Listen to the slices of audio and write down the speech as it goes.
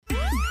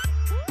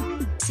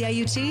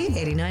CIUT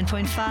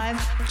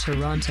 89.5,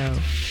 Toronto.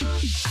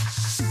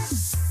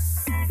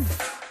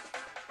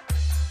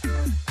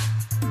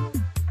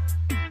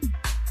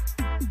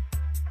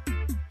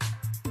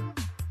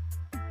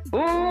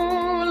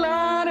 Ooh,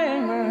 Lordy,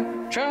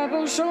 my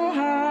trouble so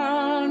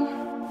hard.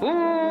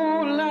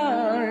 Ooh,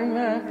 Lordy,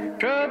 my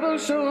trouble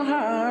so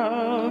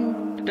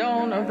hard.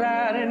 Don't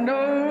nobody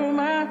know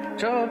my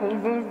trouble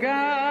but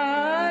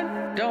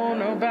God. Don't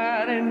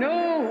nobody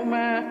know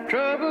my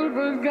trouble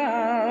but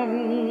God.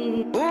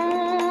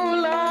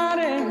 Ooh,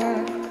 Lordy,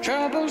 my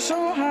trouble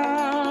so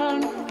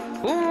hard.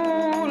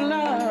 Ooh,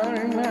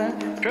 Lordy, my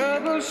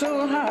trouble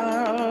so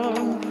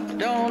hard.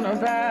 Don't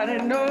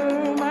nobody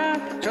know my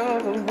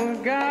trouble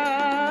but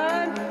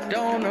God.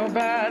 Don't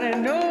nobody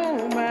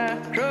know my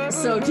trouble.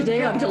 So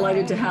today I'm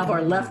delighted to have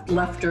our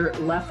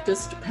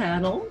leftist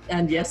panel.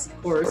 And yes,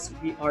 of course,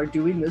 we are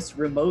doing this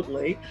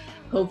remotely.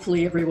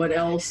 Hopefully everyone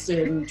else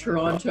in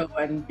Toronto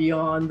and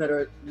beyond that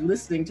are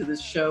listening to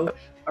this show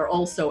are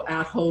also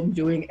at home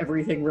doing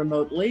everything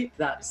remotely.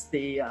 That's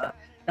the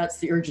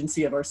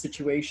urgency of our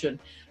situation.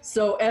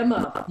 So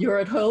Emma, you're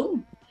at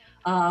home.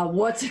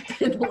 What's it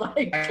been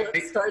like?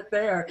 Let's start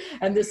there.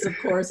 And this, of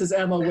course, is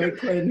Emma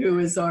Wakelin, who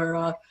is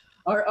our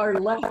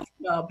left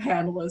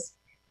panelist.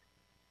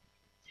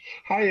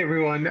 Hi,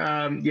 everyone.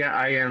 I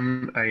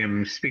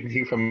am speaking to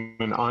you from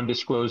an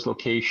undisclosed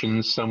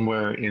location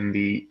somewhere in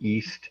the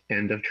east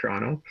end of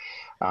Toronto.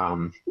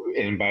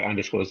 And by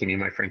undisclosed, I mean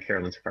my friend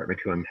Carolyn's apartment,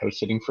 who I'm house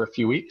sitting for a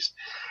few weeks.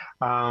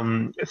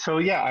 I've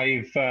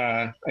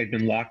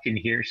been locked in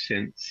here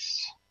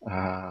since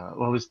it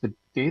was the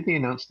day they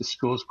announced the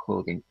schools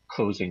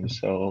closing.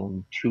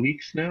 So 2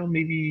 weeks now,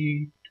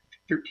 maybe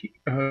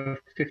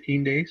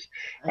 15 days.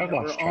 I've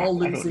lost track. All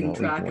losing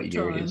track of what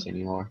year time. it is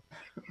anymore.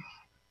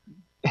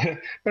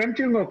 But I'm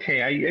doing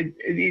okay.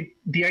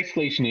 The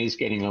isolation is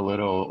getting a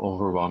little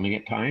overwhelming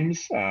at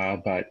times,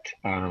 but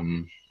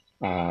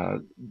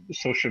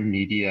social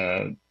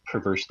media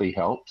perversely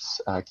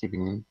helps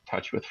keeping in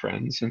touch with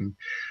friends. And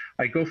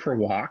I go for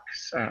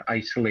walks,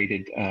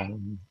 isolated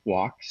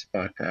walks,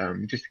 but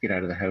just to get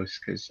out of the house,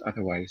 because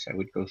otherwise I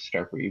would go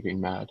stark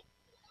raving mad.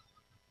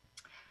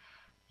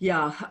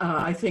 Yeah,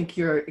 I think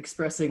you're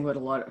expressing what a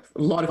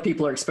lot of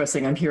people are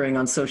expressing. I'm hearing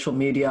on social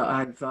media.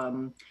 I've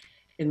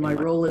in my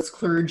role as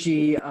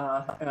clergy,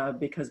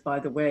 because, by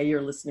the way,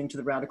 you're listening to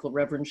the Radical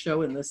Reverend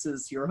show, and this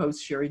is your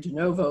host, Sherry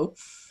DeNovo,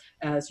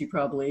 as you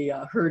probably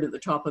heard at the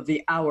top of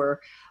the hour.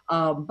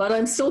 But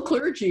I'm still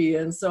clergy,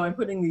 and so I'm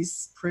putting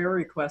these prayer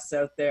requests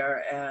out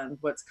there, and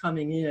what's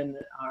coming in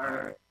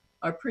are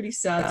pretty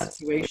sad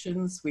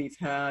situations. We've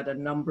had a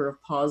number of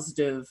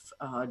positive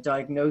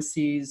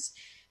diagnoses.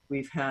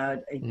 We've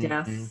had a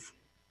death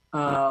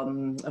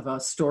of a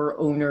store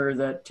owner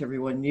that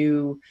everyone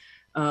knew.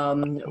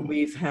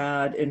 We've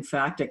had, in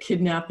fact, a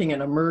kidnapping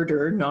and a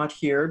murder, not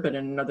here, but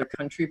in another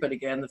country. But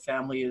again, the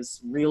family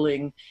is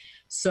reeling.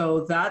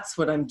 So that's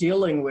what I'm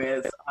dealing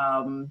with.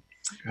 And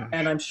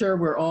I'm sure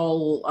we're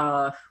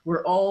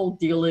all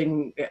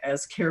dealing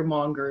as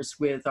caremongers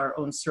with our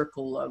own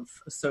circle of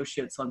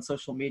associates on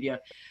social media.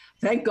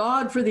 Thank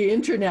God for the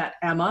internet,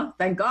 Emma.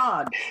 Thank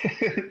God.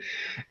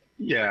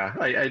 Yeah,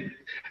 I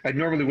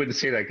normally wouldn't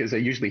say that because I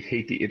usually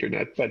hate the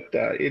internet, but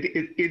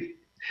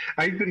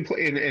I've been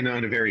playing, and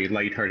on a very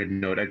lighthearted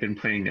note, I've been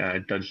playing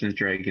Dungeons and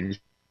Dragons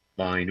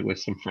online with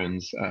some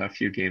friends, a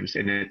few games,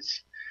 and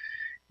it's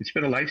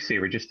been a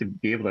lifesaver just to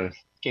be able to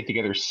get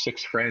together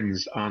 6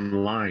 friends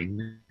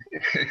online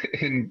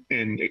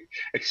and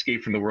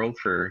escape from the world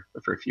for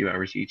a few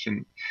hours each.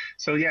 And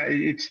so, yeah,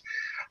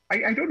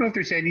 I don't know if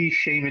there's any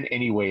shame in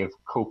any way of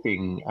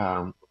coping,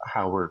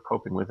 how we're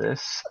coping with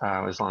this,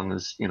 as long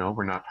as,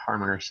 we're not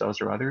harming ourselves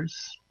or others.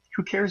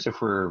 Who cares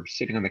if we're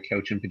sitting on the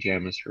couch in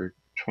pajamas for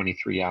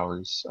 23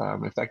 hours?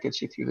 If that gets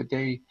you through the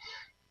day,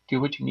 do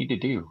what you need to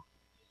do.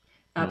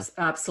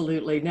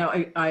 Absolutely. Now,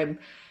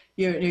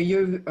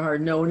 you are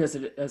known as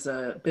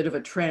a bit of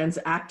a trans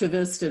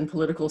activist in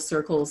political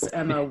circles.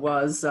 Emma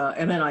was,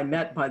 Emma and I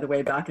met, by the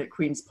way, back at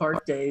Queen's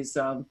Park days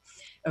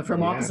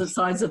from opposite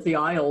sides of the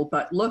aisle.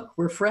 But look,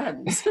 we're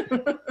friends.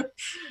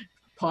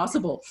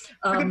 Possible.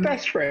 We're the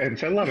best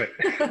friends. I love it.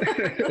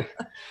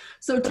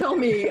 So tell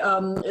me,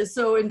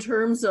 so in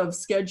terms of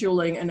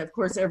scheduling, and of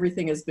course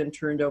everything has been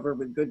turned over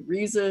with good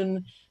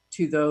reason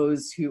to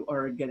those who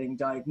are getting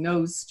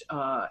diagnosed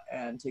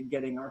and to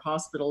getting our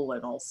hospital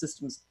and all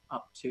systems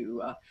up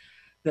to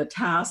the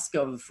task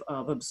of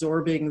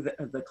absorbing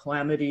the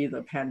calamity,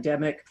 the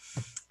pandemic.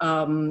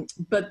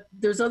 But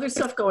there's other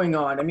stuff going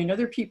on. I mean,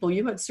 other people,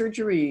 you had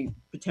surgery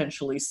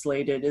potentially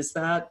slated. Is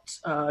that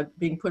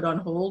being put on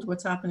hold?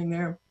 What's happening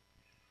there?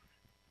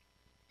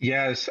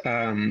 Yes,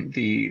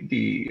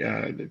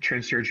 the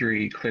trans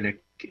surgery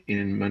clinic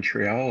in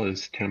Montreal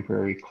is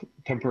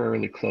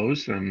temporarily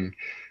closed, and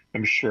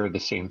I'm sure the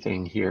same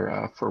thing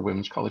here for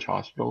Women's College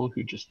Hospital,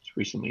 who just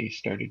recently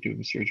started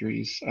doing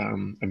surgeries.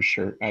 I'm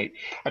sure I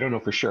don't know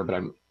for sure,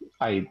 but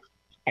I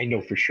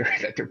know for sure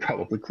that they're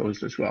probably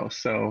closed as well.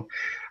 So,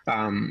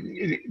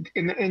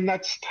 and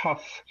that's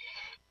tough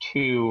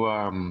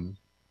to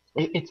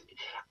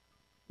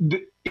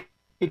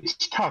It's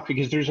tough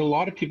because there's a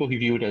lot of people who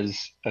view it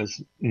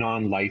as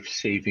non-life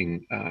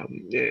saving,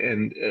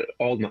 and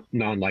all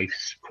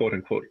non-life, quote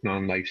unquote,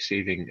 non-life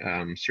saving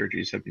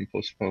surgeries have been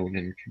postponed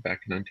in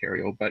Quebec and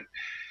Ontario. But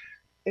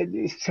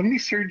some of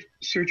these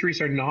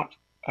surgeries are not,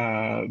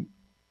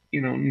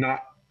 not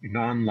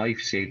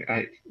non-life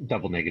saving.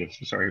 Double negatives.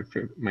 I'm sorry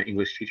for my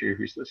English teacher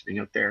who's listening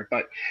out there.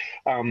 But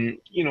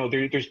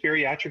there's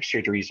bariatric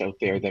surgeries out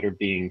there that are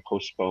being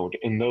postponed,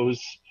 and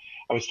those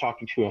I was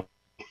talking to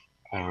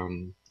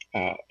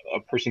a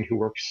person who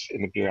works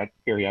in the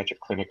bariatric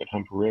clinic at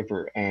Humber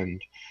River,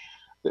 and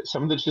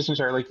some of the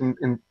decisions are like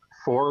in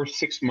 4 or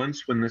 6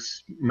 months when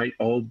this might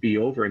all be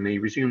over and they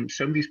resume.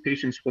 Some of these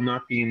patients will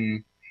not be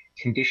in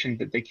condition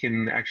that they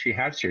can actually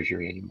have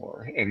surgery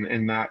anymore,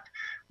 and that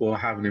will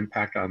have an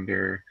impact on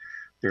their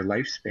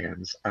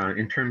lifespans.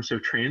 In terms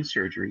of trans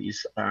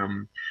surgeries,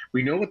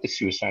 we know what the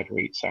suicide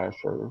rates are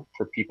for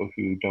people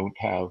who don't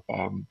have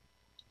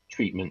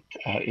treatment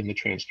in the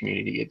trans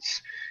community.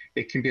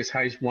 It can be as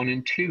high as 1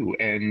 in 2,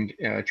 and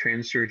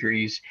trans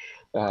surgeries,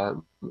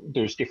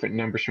 there's different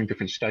numbers from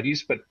different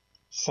studies, but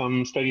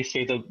some studies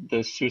say that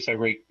the suicide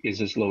rate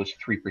is as low as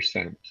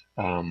 3%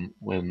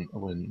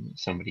 when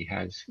somebody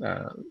has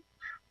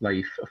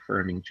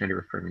life-affirming,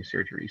 gender-affirming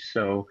surgeries.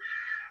 So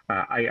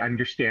I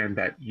understand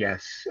that,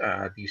 yes,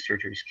 these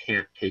surgeries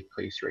can't take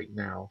place right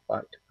now,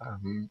 but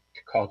to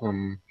call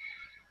them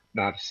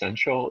not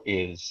essential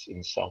is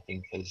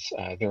insulting, because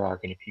there are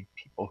going to be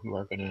people who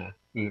are going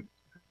to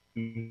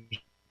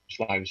whose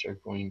lives are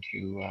going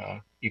to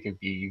either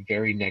be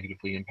very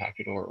negatively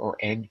impacted or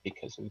end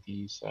because of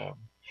these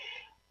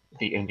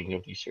the ending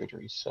of these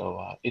surgeries.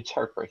 So it's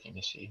heartbreaking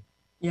to see.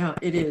 Yeah,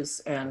 it is.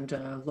 And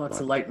lots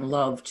of light and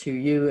love to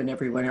you and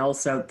everyone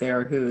else out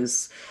there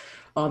who's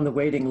on the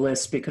waiting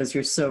list, because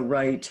you're so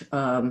right.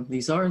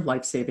 These are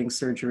life-saving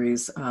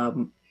surgeries.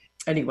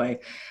 Anyway,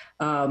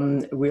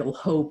 we'll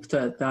hope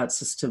that that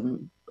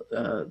system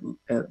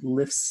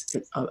lifts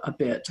it a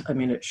bit. I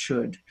mean, it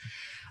should.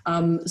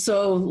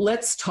 So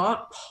let's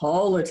talk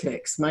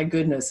politics. My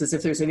goodness, as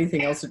if there's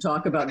anything else to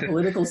talk about in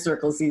political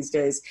circles these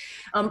days.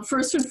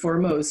 First and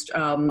foremost,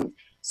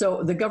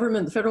 so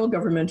the federal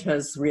government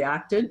has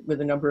reacted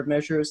with a number of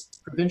measures.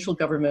 Provincial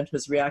government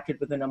has reacted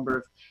with a number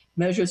of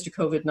measures to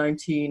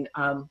COVID-19.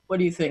 What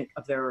do you think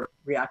of their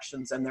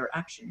reactions and their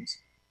actions?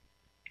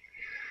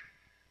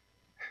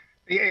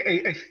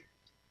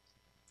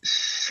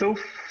 So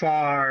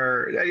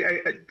far,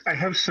 I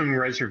have some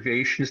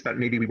reservations that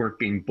maybe we weren't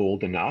being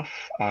bold enough.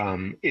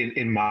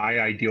 In my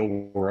ideal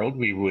world,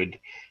 we would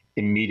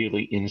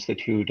immediately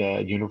institute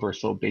a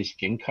universal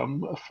basic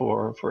income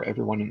for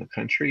everyone in the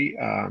country.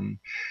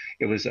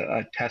 It was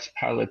a test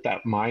pilot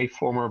that my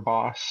former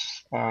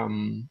bosses,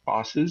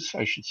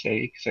 I should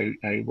say, because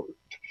I worked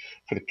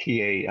for the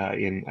PA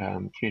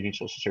in Canadian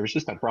Social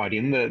Services, that brought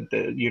in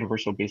the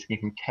universal basic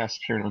income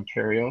test here in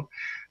Ontario,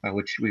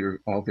 which we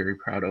were all very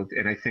proud of.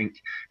 And I think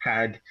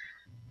had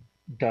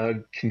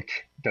Doug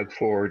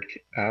Ford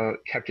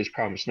kept his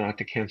promise not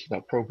to cancel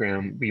that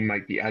program, we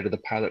might be out of the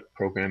pilot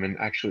program and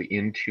actually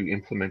into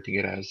implementing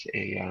it as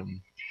a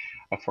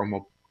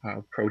formal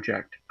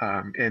project.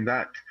 And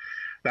that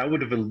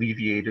would have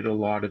alleviated a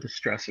lot of the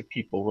stress of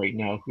people right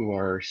now who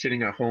are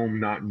sitting at home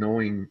not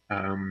knowing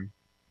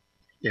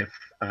if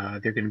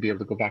they're going to be able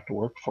to go back to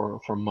work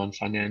for months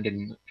on end.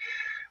 And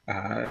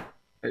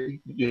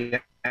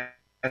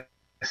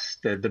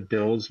the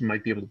bills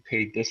might be able to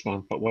pay this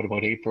month, but what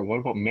about April? What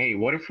about May?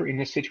 What if we're in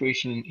this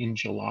situation in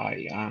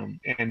July?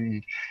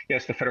 And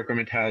yes, the federal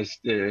government has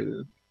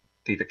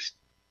they've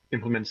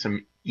implemented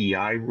some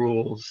EI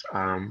rules,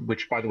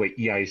 which, by the way,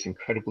 EI is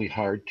incredibly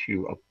hard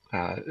to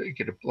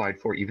get applied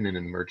for even in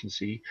an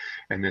emergency.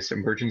 And this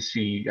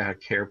emergency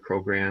care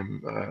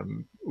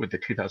program with the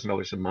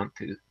 $2,000 a month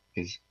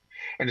is,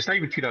 and it's not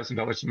even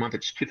 $2,000 a month,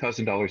 it's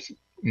 $2,000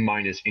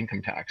 minus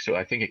income tax. So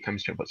I think it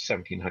comes to about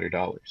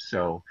 $1,700.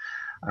 So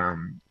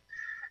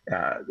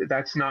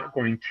that's not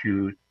going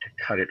to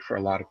cut it for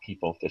a lot of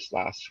people if this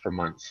lasts for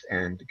months.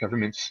 And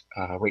governments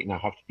right now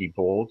have to be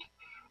bold.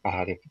 They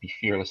have to be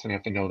fearless, and they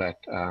have to know that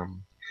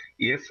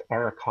if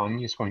our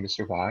economy is going to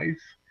survive,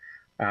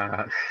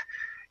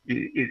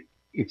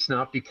 it's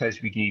not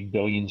because we gave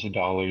billions of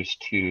dollars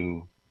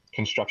to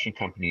construction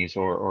companies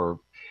or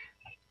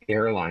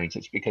airlines.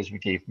 It's because we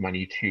gave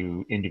money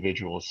to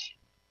individuals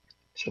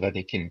so that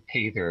they can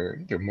pay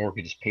their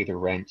mortgages, pay their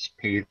rents,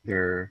 pay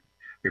their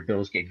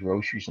bills, get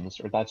groceries in the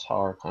store. That's how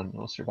our economy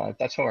will survive.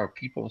 That's how our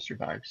people will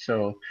survive.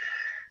 So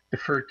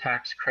deferred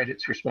tax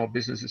credits for small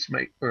businesses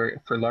or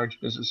for large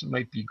businesses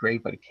might be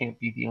great, but it can't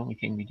be the only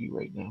thing we do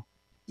right now.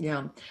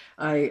 Yeah,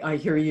 I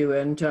hear you.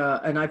 And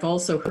I've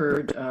also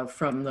heard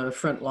from the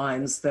front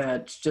lines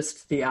that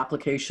just the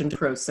application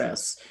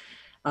process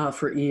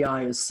for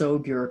EI is so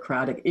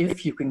bureaucratic,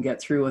 if you can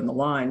get through in the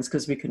lines,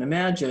 because we can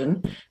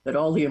imagine that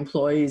all the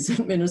employees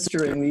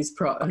administering these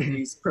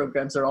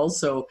programs are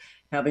also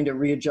having to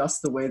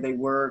readjust the way they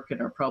work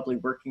and are probably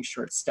working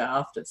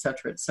short-staffed, et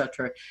cetera, et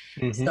cetera.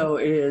 So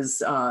it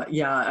is, I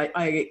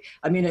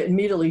mean, it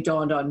immediately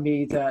dawned on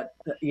me that,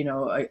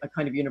 a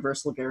kind of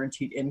universal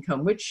guaranteed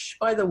income, which,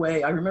 by the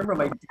way, I remember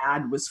my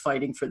dad was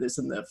fighting for this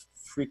in the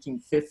freaking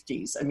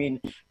 50s. I mean,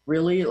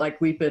 really,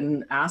 like, we've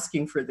been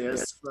asking for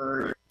this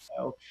for,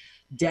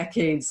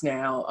 decades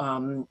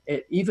now.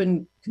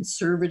 Even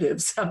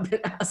conservatives have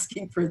been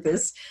asking for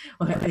this,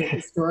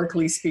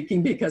 historically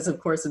speaking, because of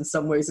course in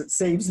some ways it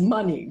saves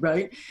money,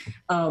 right?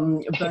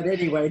 But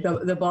anyway,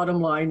 the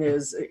bottom line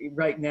is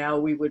right now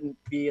we wouldn't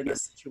be in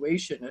this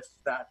situation if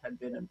that had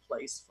been in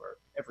place for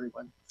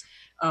everyone.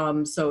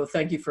 So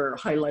thank you for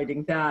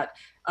highlighting that.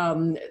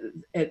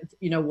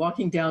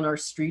 Walking down our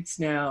streets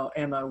now,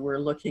 Emma, we're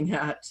looking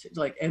at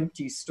like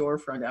empty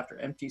storefront after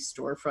empty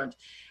storefront.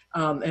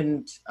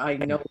 And I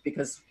know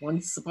because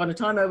once upon a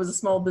time I was a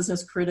small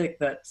business critic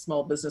that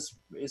small business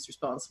is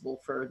responsible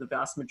for the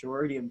vast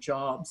majority of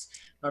jobs,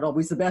 not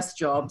always the best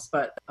jobs,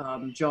 but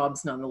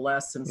jobs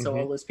nonetheless. And so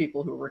all those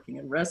people who are working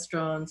in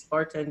restaurants,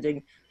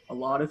 bartending, a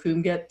lot of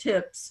whom get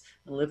tips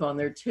and live on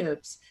their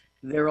tips,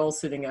 they're all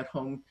sitting at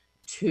home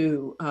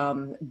too.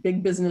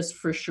 Big business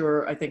for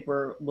sure. I think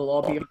we'll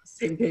all be on the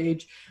same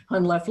page.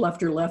 On left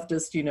or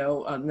leftist,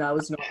 now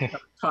is not the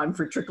time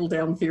for trickle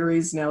down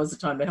theories. Now is the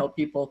time to help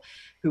people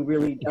who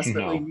really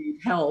desperately need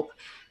help.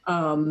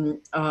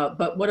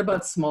 But what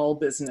about small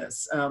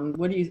business?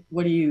 What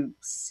do you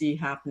see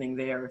happening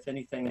there, if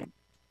anything?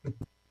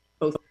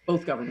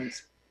 Both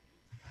governments.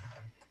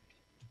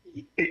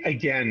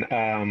 Again,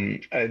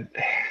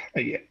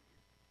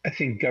 I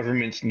think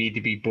governments need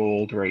to be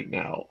bold right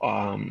now.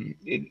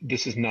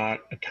 This is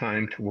not a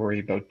time to worry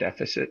about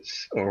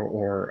deficits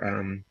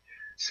or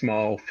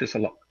small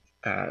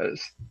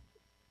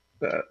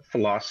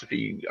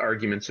philosophy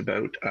arguments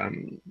about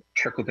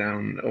trickle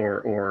down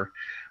or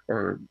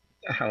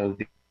how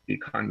the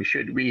economy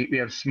should. We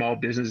have small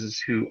businesses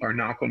who are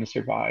not going to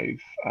survive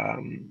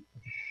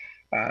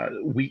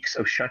weeks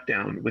of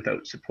shutdown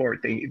without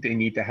support. They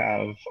need to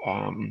have,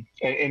 and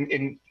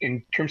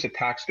in terms of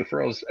tax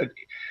deferrals,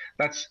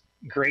 that's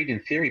great in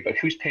theory, but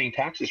who's paying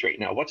taxes right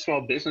now? What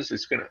small business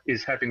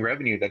is having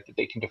revenue that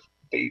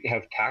they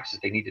have taxes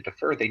they need to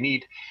defer? They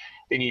need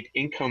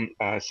income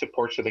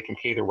support so they can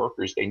pay their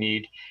workers. They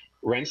need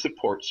rent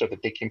support so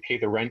that they can pay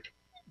the rent,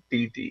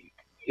 the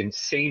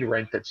insane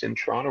rent that's in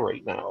Toronto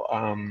right now.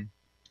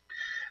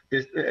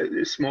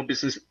 Small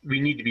business, we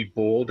need to be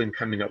bold in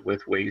coming up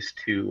with ways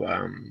to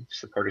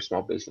support our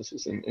small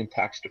businesses, and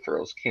tax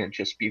deferrals can't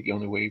just be the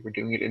only way we're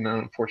doing it. And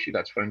unfortunately,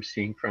 that's what I'm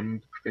seeing from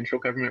the provincial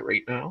government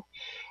right now.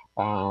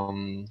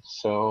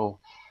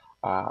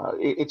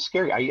 It's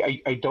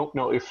scary. I don't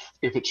know if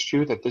it's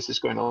true that this is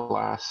going to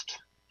last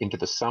into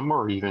the summer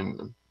or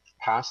even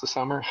past the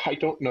summer. I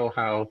don't know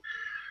how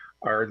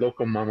our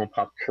local mom and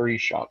pop curry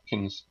shop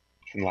can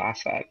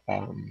last that,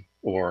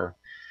 or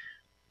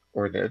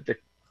the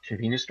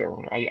convenience store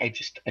owner. I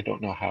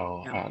don't know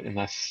how,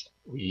 unless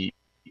we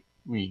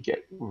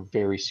get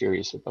very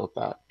serious about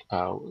that.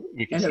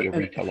 We can see a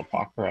retail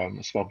apocalypse,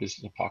 a small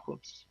business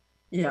apocalypse.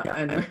 Yeah,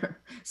 and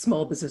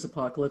small business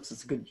apocalypse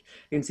is good.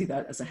 You can see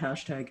that as a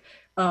hashtag.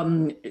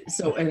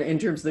 So in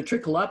terms of the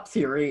trickle up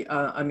theory,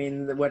 I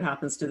mean, what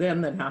happens to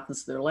them then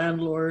happens to their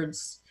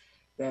landlords,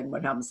 then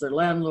what happens to their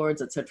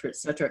landlords, et cetera, et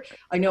cetera.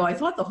 I know, I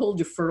thought the whole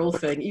deferral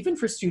thing, even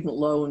for student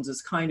loans,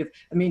 is kind of,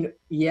 I mean,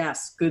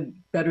 yes, good,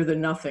 better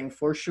than nothing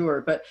for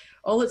sure. But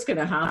all that's going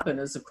to happen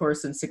is, of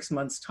course, in 6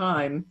 months'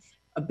 time,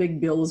 a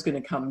big bill is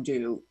going to come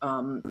due,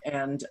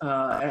 and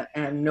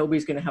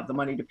nobody's going to have the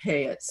money to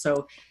pay it.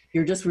 So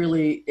you're just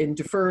really, in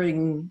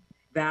deferring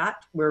that,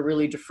 we're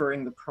really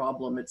deferring the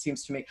problem, it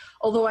seems to me.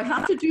 Although I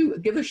have to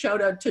give a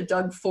shout out to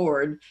Doug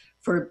Ford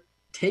for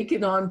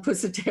taking on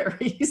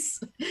Pussyterries,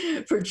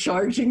 for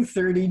charging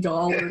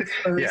 $30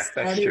 for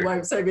standing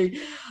wipes. I mean,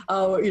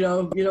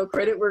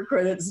 credit where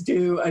credit's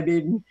due. I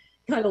mean,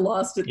 kind of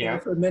lost it there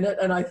for a minute,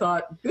 and I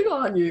thought, good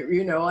on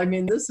you. I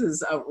mean, this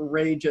is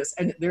outrageous,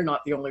 and they're not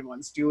the only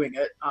ones doing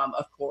it,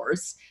 of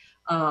course.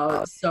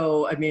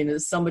 So I mean,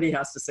 somebody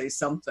has to say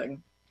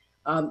something.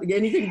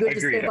 Anything good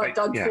to say about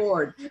Doug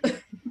Ford?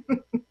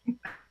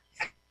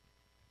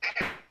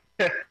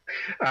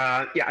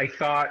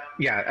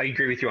 I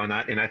agree with you on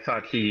that, and I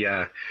thought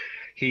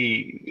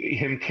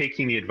him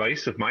taking the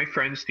advice of my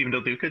friend Stephen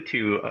Del Duca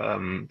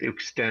to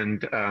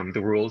extend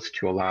the rules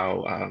to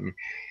allow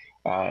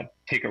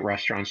takeout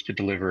restaurants to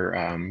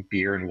deliver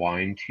beer and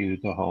wine to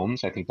the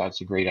homes. I think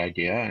that's a great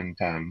idea, and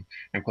I'm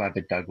glad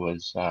that Doug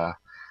was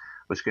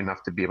good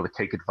enough to be able to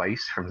take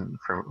advice from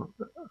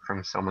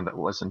someone that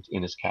wasn't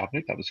in his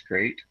cabinet. That was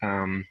great.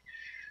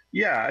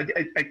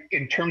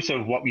 In terms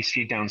of what we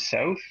see down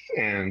south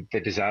and the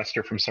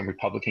disaster from some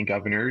Republican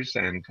governors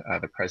and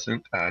the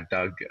president,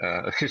 Doug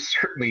has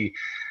certainly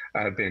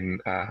been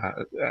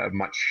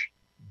much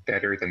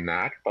better than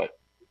that, but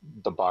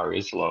the bar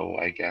is low,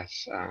 I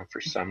guess,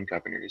 for some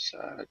governors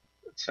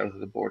south of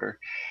the border.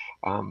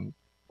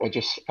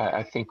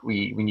 I think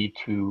we need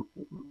to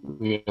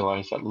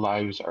realize that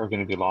lives are going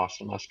to be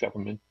lost unless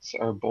governments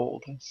are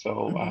bold.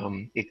 So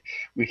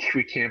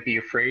we can't be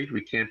afraid.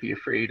 We can't be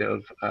afraid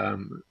of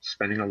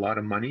spending a lot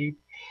of money.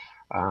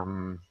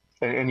 And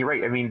you're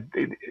right. I mean,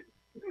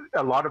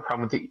 a lot of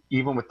problem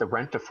even with the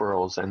rent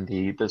deferrals and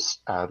the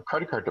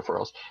credit card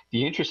deferrals,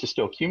 the interest is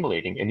still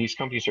accumulating, and these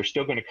companies are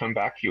still going to come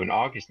back to you in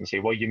August and say,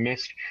 well, you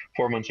missed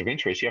 4 months of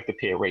interest, you have to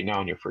pay it right now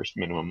on your first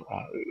minimum,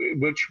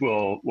 which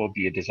will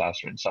be a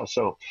disaster in itself.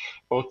 So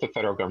both the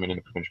federal government and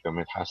the provincial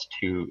government has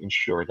to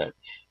ensure that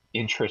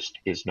interest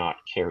is not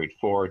carried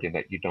forward and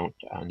that you don't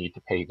need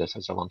to pay this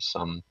as a lump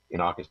sum in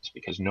August,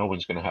 because no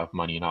one's going to have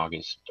money in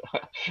August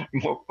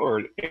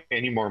or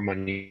any more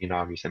money in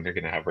August than they're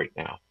going to have right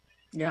now.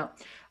 Yeah,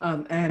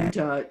 and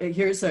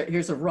here's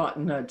a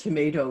rotten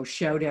tomato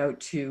shout out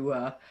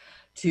to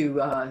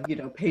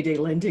payday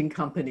lending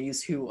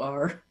companies who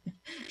are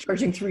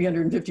charging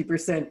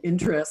 350%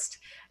 interest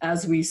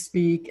as we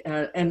speak,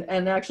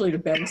 and actually to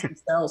banks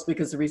themselves,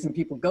 because the reason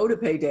people go to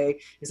payday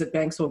is that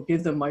banks won't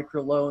give them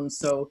microloans.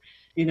 So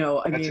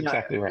That's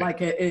exactly right.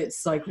 like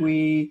it's like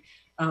we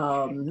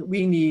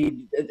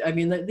need. I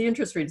mean, the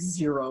interest rate's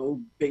zero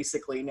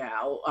basically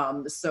now.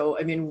 So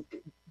I mean,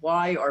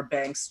 why are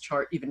banks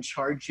even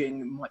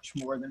charging much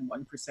more than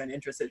 1%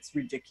 interest? It's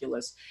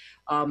ridiculous.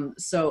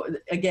 So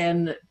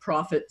again,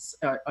 profits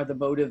are the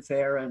motive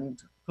there,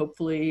 and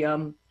hopefully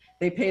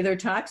they pay their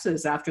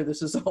taxes after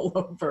this is all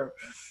over.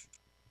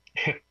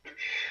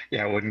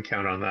 Yeah, I wouldn't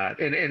count on that.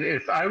 And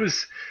if I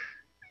was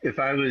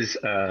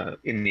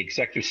in the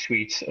executive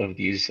suites of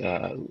these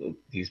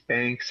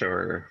banks,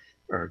 or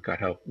God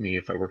help me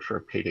if I worked for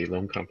a payday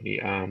loan company,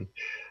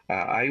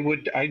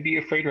 I'd be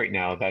afraid right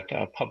now that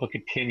public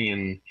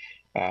opinion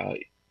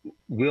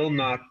will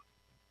not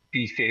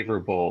be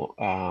favorable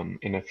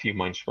in a few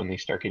months when they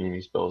start getting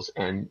these bills.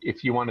 And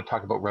if you want to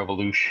talk about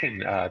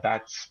revolution,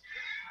 that's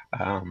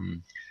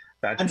I'm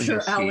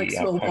sure Alex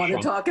will want to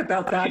talk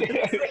about that.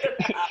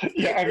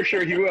 Yeah, I'm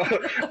sure he will.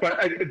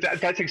 But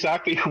that's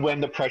exactly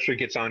when the pressure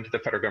gets on to the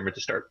federal government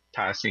to start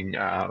passing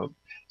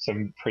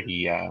some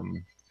pretty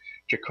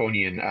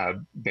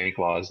draconian bank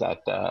laws.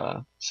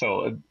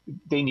 So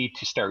they need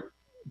to start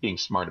being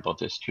smart about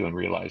this too, and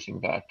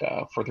realizing that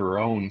for their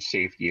own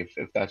safety,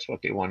 if that's what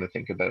they want to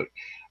think about,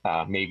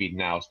 maybe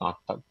now is not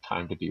the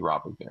time to be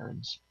robber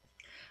barons.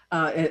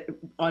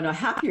 On a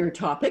happier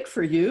topic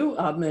for you,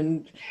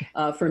 and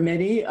for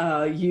many,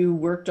 you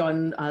worked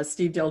on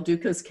Steve Del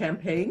Duca's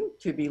campaign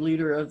to be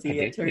leader of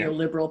the Ontario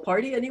Liberal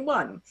Party, and he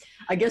won.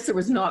 I guess there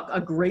was not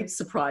a great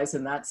surprise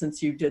in that,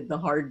 since you did the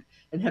hard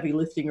and heavy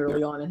lifting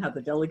early on and had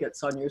the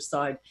delegates on your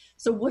side.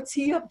 So what's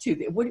he up to?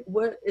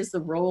 What is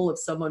the role of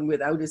someone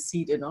without a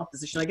seat in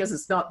opposition? I guess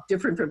it's not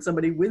different from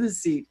somebody with a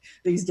seat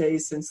these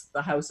days, since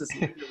the House is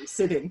really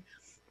sitting.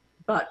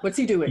 But what's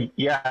he doing?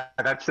 Yeah,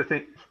 that's the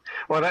thing.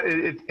 Well,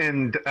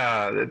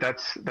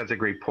 that's a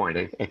great point.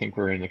 I think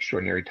we're in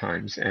extraordinary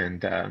times,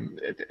 and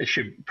I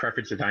should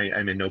preface that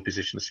I'm in no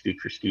position to speak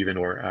for Stephen,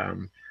 or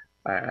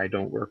I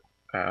don't work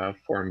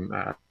for him.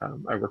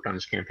 I worked on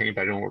his campaign,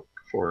 but I don't work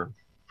for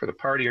the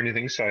party or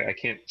anything, so I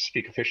can't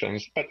speak officially on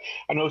this. But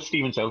I know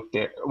Stephen's out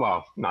there.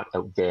 Well, not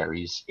out there.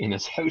 He's in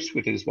his house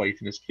with his wife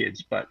and his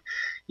kids, but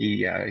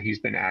he's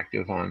been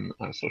active on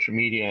social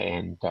media,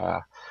 and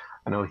I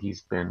know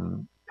he's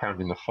been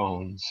pounding the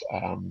phones,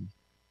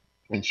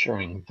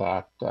 ensuring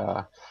that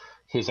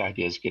his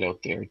ideas get out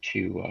there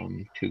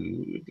to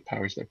the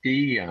powers that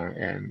be.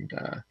 And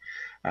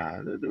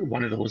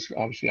one of those,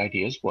 obviously,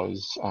 ideas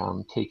was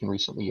taken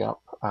recently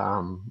up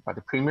by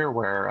the Premier,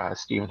 where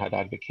Stephen had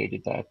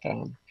advocated that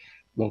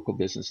local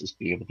businesses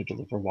be able to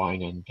deliver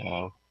wine and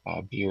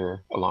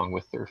beer along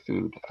with their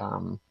food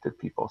to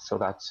people. So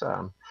that's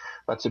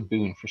a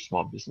boon for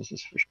small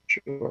businesses for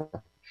sure.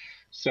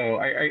 So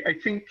I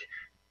think,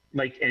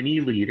 like any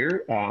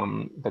leader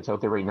that's out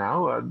there right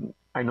now,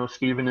 I know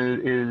Stephen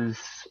is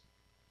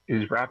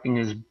wrapping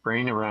his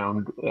brain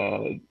around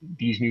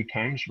these new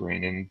times we're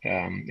in,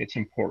 and it's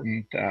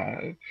important,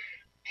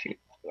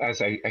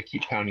 as I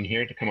keep pounding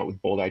here, to come up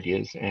with bold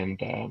ideas. And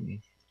I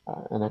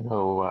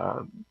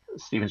know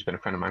Stephen's been a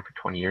friend of mine for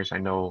 20 years. I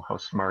know how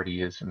smart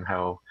he is and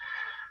how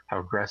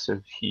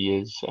aggressive he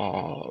is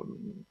for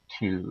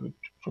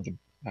the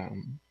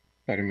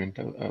betterment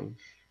of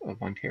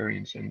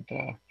Ontarians, and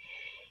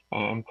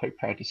I'm quite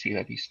proud to see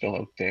that he's still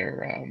out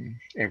there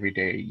every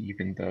day,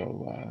 even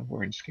though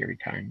we're in scary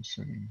times,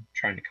 and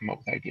trying to come up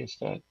with ideas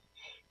to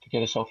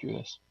get us all through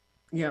this.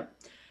 Yeah.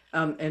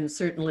 And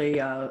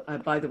certainly,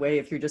 by the way,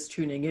 if you're just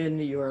tuning in,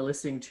 you are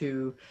listening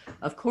to,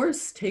 of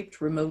course,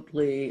 taped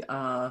remotely,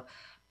 the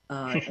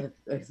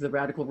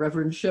Radical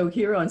Reverend show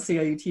here on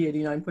CIUT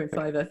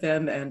 89.5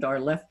 FM, and our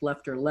Left,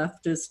 Left, or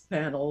Leftist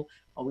panel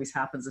always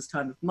happens this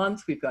time of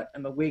month. We've got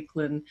Emma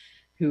Wakelin,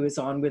 who is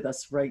on with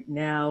us right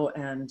now,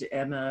 and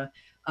Emma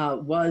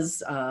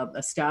was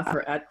a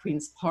staffer at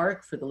Queen's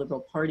Park for the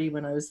Liberal Party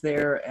when I was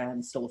there,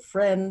 and still a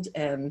friend,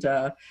 and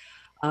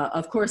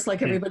of course,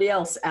 like everybody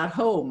else, at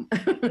home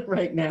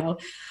right now.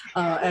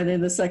 And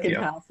in the second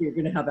half, you're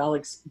going to have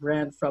Alex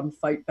Brand from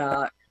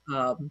Fightback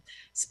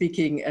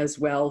speaking as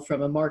well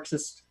from a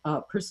Marxist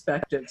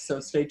perspective. So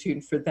stay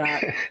tuned for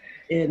that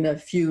in a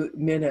few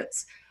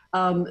minutes.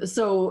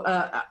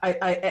 Emma,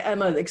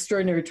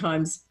 extraordinary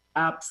times,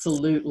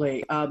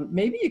 absolutely.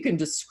 Maybe you can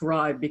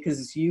describe,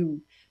 because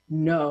you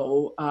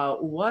know,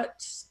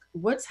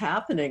 what's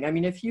happening. I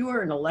mean, if you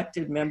are an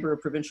elected member of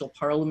provincial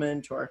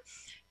parliament, or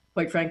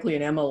quite frankly,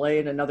 an MLA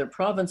in another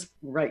province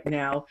right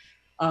now,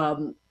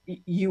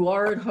 you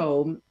are at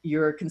home,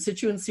 your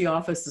constituency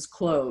office is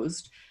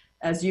closed.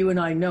 As you and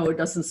I know, it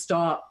doesn't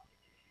stop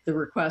the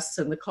requests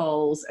and the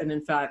calls. And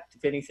in fact,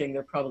 if anything,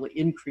 they're probably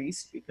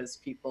increased because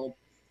people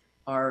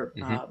are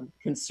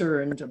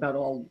concerned about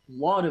a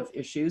lot of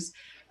issues.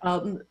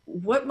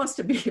 What must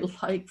it be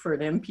like for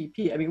an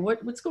MPP? I mean,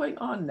 what's going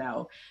on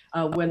now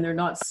when they're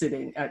not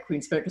sitting at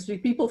Queen's Park? Because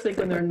people think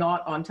when they're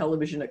not on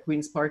television at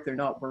Queen's Park, they're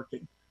not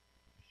working.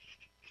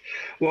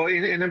 Well,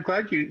 and I'm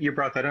glad you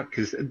brought that up,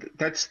 because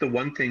that's the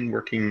one thing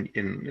working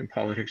in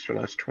politics for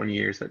the last 20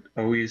 years that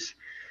always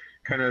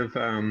kind of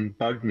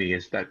bugged me,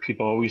 is that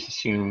people always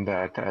assume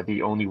that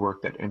the only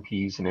work that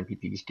MPs and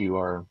MPPs do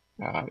are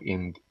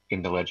in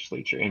the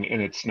legislature, and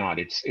it's not.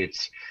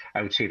 It's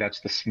I would say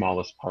that's the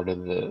smallest part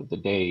of the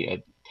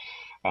day.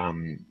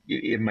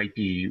 It might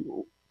be,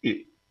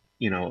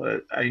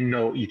 I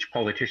know each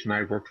politician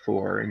I worked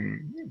for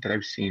and that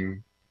I've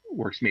seen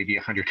works maybe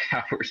 100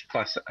 hours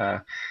plus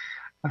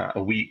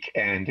a week,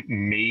 and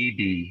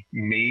maybe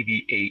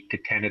 8 to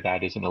 10 of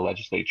that is in the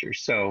legislature.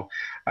 So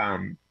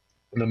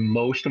the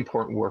most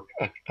important work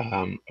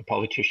a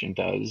politician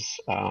does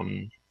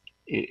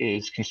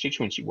is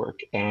constituency work.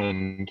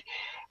 And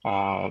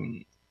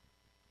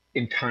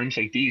in times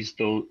like these,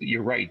 though,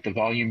 you're right, the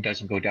volume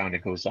doesn't go down,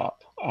 it goes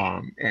up.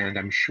 And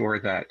I'm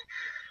sure that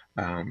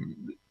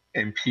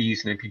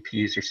MPs and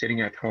MPPs are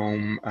sitting at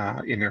home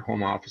in their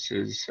home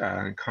offices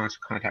in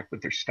constant contact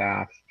with their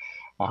staff,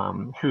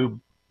 who,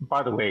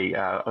 by the way,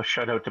 a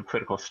shout out to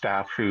political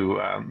staff who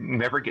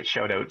never get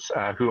shout outs,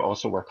 who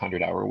also work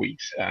 100-hour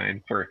weeks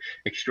and for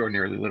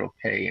extraordinarily little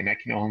pay. And I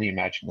can only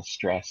imagine the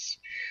stress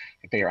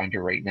that they are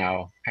under right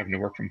now, having to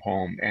work from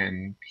home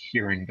and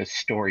hearing the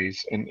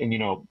stories. And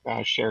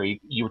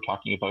Sherry, you were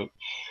talking about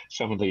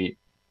some of the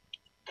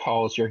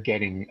calls you're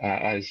getting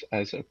as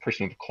a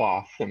person of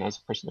cloth and as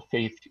a person of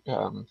faith.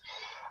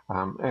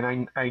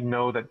 And I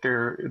know that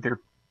they're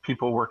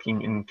people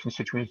working in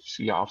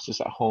constituency offices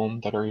at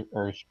home that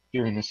are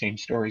hearing the same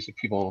stories of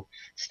people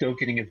still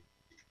getting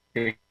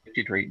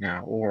evicted right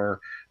now, or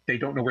they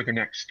don't know where their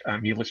next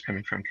meal is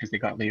coming from because they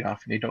got laid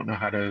off and they don't know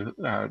how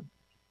to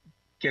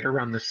get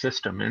around the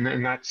system.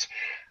 And that's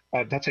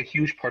a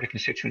huge part of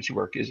constituency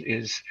work,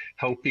 is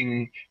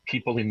helping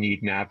people in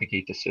need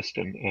navigate the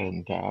system.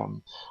 And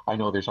I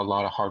know there's a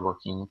lot of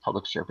hardworking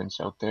public servants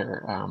out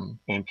there,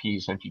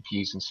 MPs,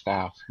 MPPs, and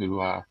staff who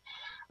are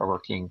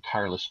working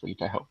tirelessly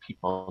to help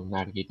people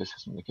navigate the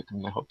system, to get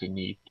them the help they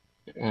need.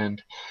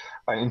 And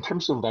in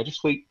terms of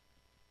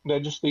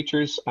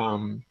legislatures,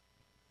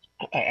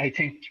 I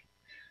think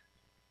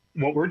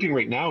what we're doing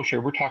right now, sure,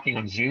 we're talking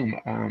on Zoom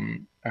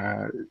on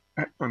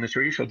this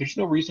radio show. There's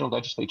no reason a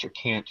legislature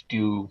can't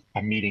do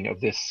a meeting of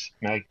this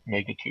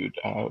magnitude,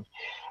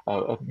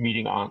 of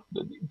meeting on.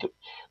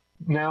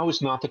 Now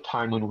is not the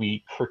time when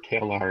we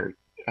curtail our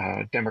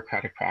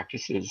democratic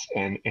practices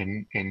and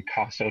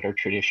cost out our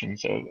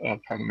traditions of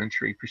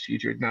parliamentary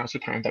procedure. Now's the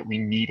time that we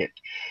need it.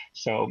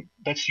 So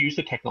let's use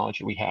the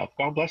technology we have.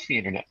 God bless the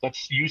internet.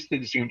 Let's use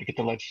the Zoom to get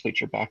the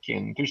legislature back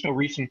in. There's no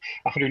reason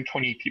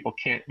 128 people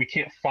we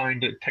can't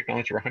find a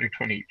technology where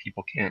 128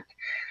 people can't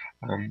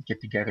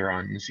get together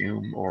on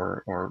Zoom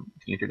or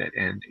the internet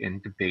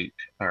and debate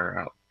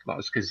our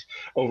laws, because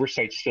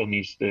oversight still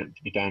needs to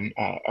be done.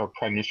 Our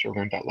Prime Minister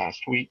learned that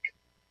last week.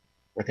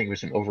 I think it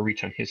was an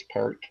overreach on his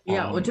part.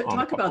 Yeah, well,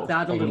 talk about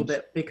that a little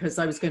bit, because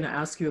I was going to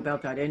ask you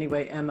about that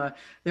anyway, Emma.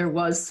 There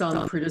was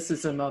some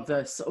criticism of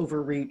this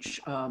overreach,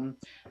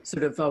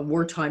 sort of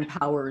wartime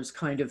powers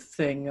kind of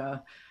thing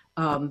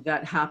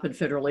that happened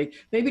federally.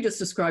 Maybe just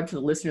describe to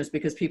the listeners,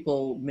 because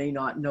people may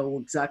not know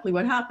exactly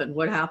what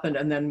happened,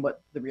 and then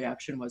what the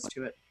reaction was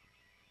to it.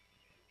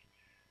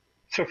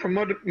 So from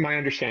what my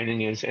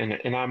understanding is,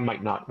 and I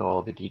might not know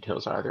all the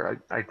details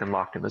either, I've been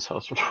locked in this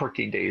house for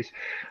 14 days,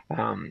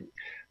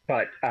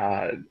 but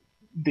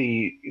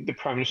the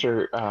Prime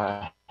Minister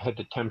had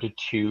attempted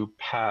to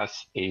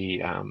pass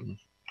a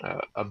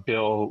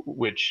bill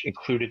which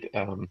included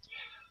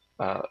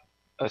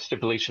a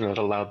stipulation that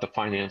allowed the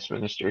Finance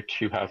Minister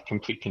to have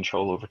complete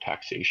control over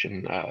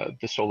taxation,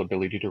 the sole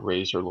ability to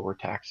raise or lower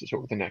taxes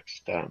over the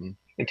next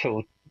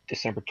until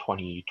December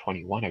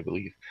 2021, I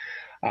believe,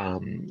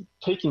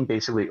 taking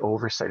basically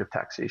oversight of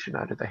taxation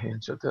out of the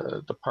hands of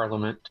the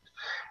Parliament,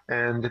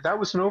 and that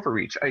was an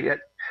overreach.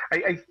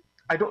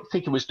 I don't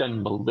think it was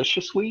done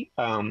maliciously.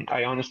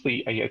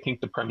 I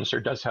think the Prime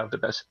Minister does have the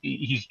best.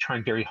 He's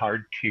trying very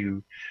hard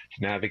to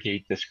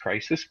navigate this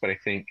crisis, but I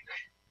think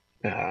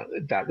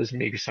that was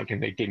maybe something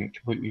they didn't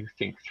completely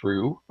think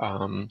through.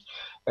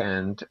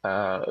 And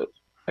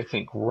I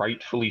think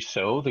rightfully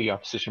so, the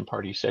opposition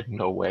party said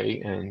no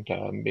way and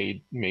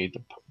made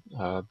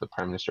the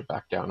Prime Minister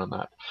back down on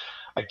that.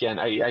 Again,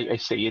 I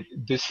say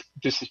this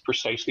is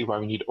precisely why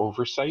we need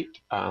oversight.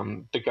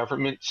 The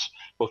governments,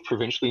 both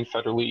provincially and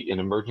federally, in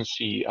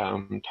emergency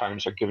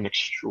times, are given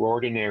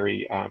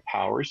extraordinary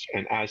powers,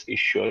 and as they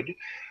should.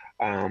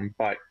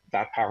 But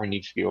that power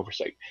needs to be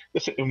oversight.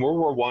 Listen, in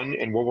World War I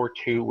and World War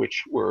II,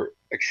 which were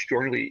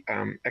extraordinarily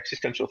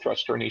existential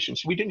threats to our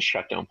nations, we didn't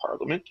shut down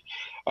Parliament.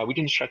 We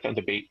didn't shut down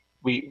debate.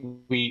 We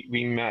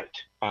met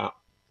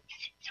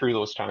through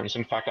those times.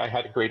 In fact, I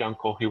had a great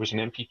uncle who was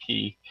an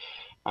MPP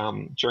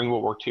during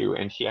World War II,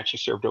 and he actually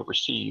served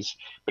overseas,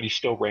 but he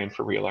still ran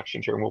for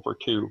re-election during World War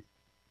II.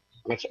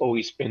 That's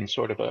always been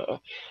sort of a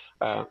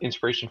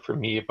inspiration for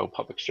me about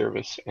public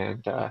service,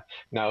 and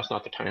now is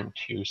not the time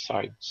to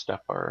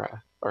sidestep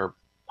our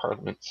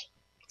parliaments.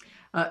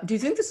 Do you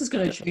think this is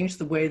going to change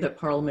the way that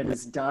Parliament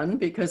is done?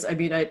 Because I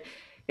mean,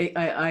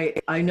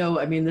 I know,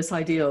 I mean, this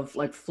idea of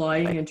like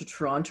flying into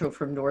Toronto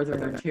from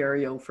Northern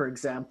Ontario, for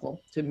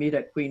example, to meet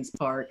at Queen's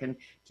Park and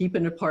keep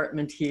an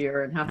apartment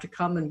here and have to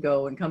come and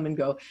go,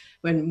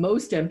 when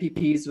most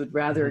MPPs would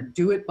rather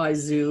do it by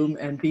Zoom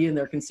and be in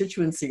their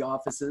constituency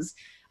offices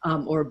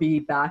or be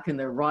back in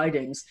their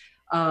ridings.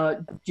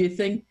 Do you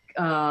think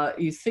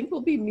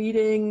we'll be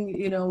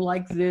meeting,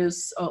 like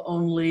this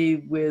only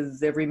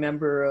with every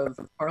member of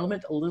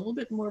Parliament a little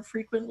bit more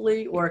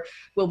frequently, or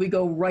will we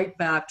go right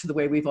back to the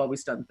way we've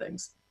always done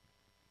things?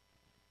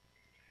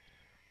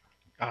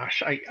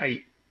 Gosh,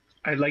 I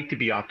like to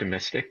be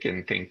optimistic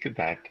and think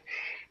that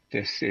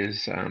this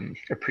is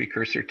a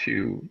precursor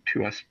to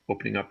us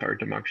opening up our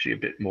democracy a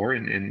bit more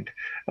and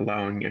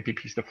allowing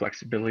MPPs the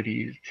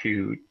flexibility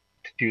to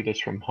do this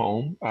from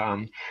home.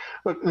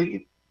 Look,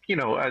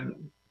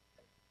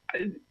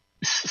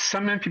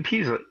 some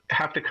MPPs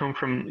have to come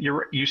from,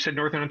 you said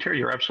Northern Ontario,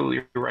 you're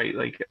absolutely right.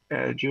 Like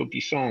Jill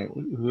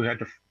Bisson, who had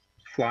to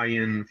fly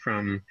in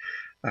from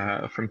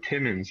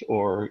Timmins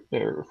or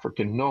for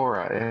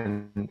Kenora.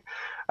 And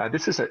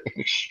this is an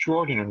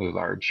extraordinarily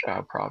large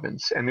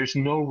province. And there's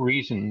no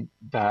reason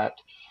that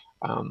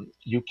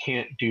you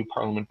can't do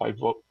Parliament by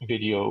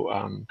video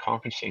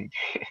conferencing.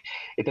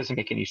 It doesn't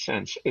make any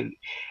sense. And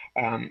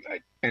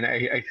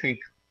I think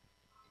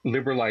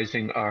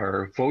liberalizing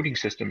our voting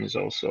system is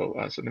also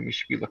something we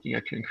should be looking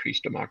at to increase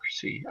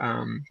democracy.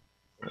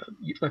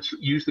 Let's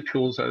use the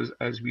tools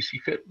as we see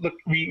fit. Look,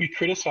 we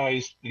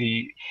criticized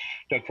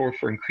Doug Ford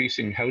for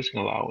increasing housing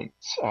allowance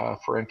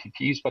for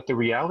MPPs, but the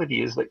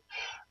reality is that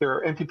there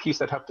are MPPs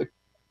that have to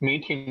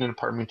maintain an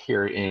apartment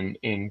here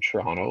in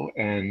Toronto,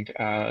 and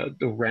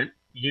the rent,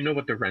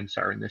 what the rents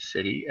are in this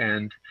city,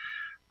 and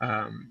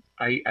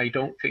I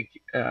don't think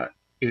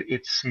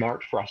it's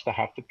smart for us to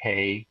have to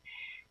pay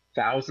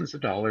thousands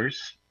of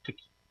dollars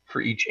for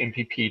each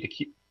MPP to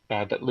keep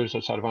that lives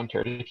outside of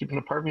Ontario to keep an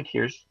apartment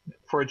here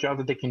for a job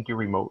that they can do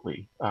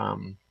remotely.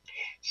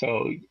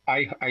 So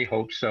I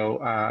hope so.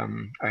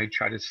 I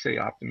try to stay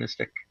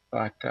optimistic,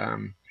 but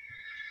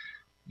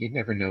you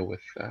never know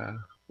with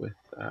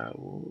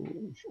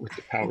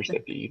the powers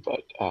that be.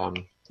 But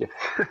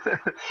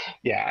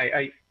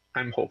yeah,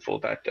 I'm hopeful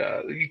that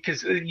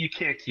because you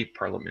can't keep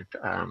Parliament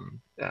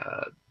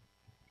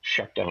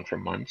shut down for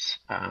months.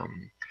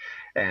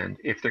 And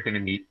if they're going to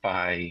meet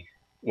by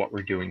what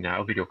we're doing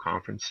now, video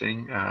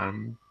conferencing,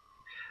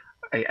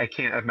 I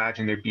can't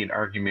imagine there'd be an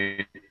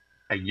argument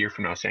a year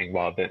from now saying,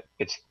 well, that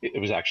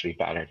it was actually a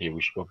bad idea.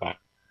 We should go back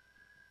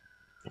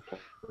in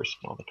person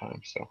all the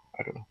time. So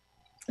I don't know.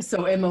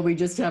 So Emma, we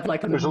just have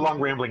like there's a long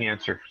rambling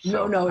answer.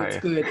 So no, it's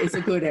good. It's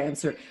a good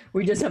answer.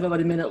 We just have about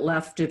a minute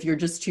left. If you're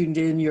just tuned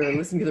in, you're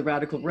listening to the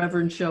Radical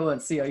Reverend show on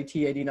CIT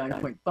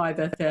 89.5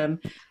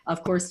 FM.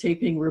 Of course,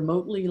 taping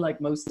remotely,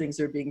 like most things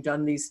are being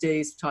done these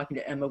days. Talking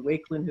to Emma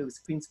Wakelin, who is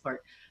Queen's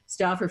Park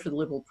staffer for the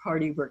Liberal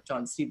Party, worked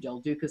on Steve Del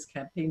Duca's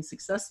campaign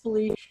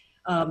successfully,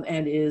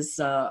 and is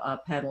a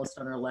panelist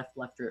on our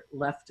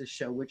Leftist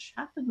show, which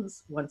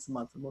happens once a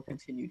month and will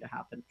continue to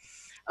happen.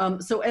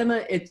 So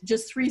Emma, it's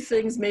just three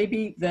things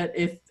maybe that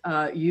if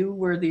you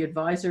were the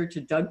advisor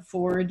to Doug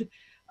Ford,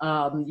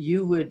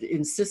 you would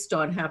insist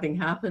on having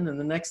happen in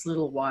the next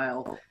little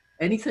while.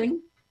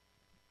 Anything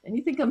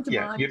come to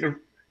mind?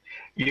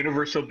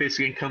 Universal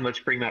basic income. Let's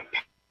bring that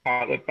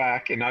pilot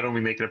back, and not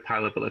only make it a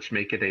pilot, but let's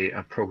make it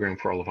a program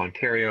for all of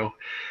Ontario.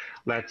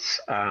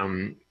 Let's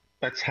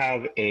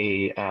have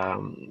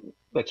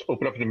let's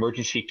open up an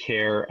emergency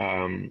care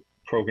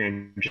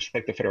program, just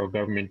like the federal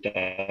government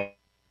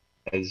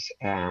does,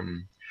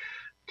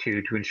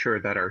 to ensure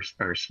that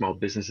our small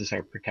businesses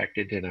are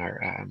protected and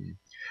our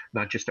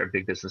not just our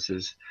big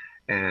businesses.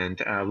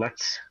 And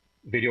let's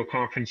video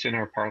conference in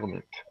our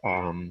parliament.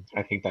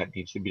 I think that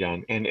needs to be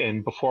done.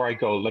 And before I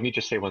go, let me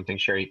just say one thing,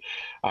 Sherry,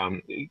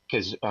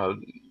 because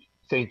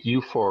thank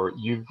you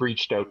you've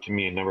reached out to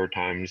me a number of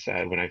times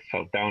when I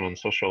felt down on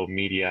social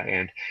media.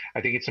 And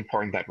I think it's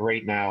important that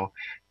right now,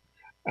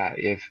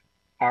 if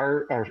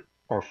our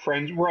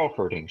friends, we're all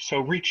hurting.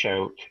 So reach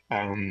out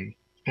and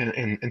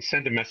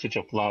send a message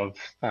of love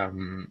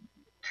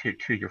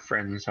to your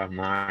friends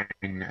online,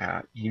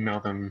 email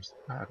them,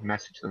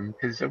 message them,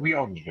 because we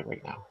all need it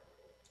right now.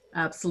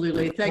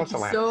 Absolutely. Thank you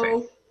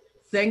so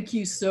Thank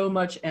you so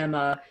much,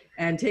 Emma,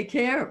 and take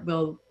care.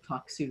 We'll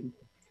talk soon.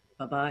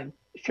 Bye-bye.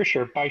 For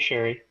sure. Bye,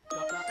 Sherry.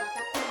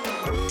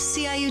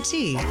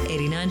 CIUT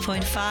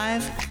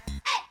 89.5,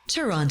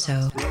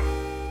 Toronto.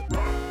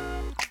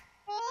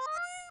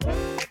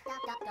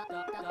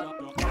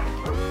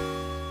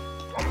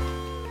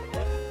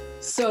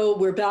 So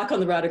we're back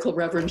on the Radical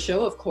Reverend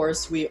show. Of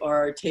course, we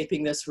are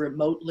taping this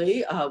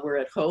remotely. We're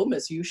at home,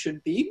 as you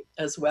should be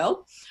as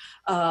well.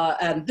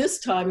 And this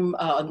time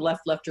on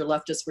Left or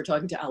Leftist, we're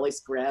talking to Alice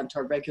Grant,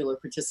 our regular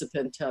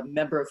participant,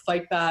 member of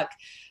Fightback.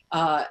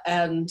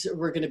 And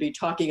we're going to be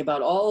talking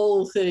about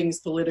all things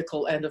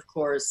political and, of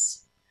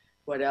course,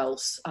 what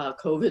else?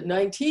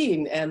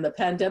 COVID-19 and the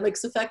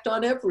pandemic's effect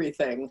on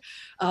everything.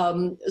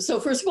 So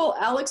first of all,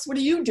 Alex, what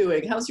are you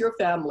doing? How's your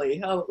family?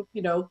 How,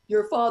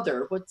 your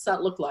father, what's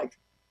that look like?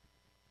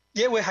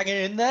 Yeah, we're hanging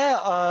in there.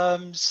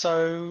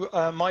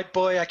 My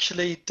boy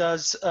actually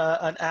does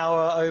an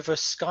hour over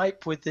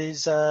Skype with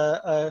his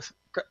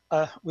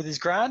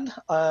gran,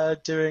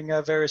 doing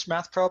various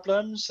math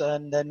problems,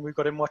 and then we've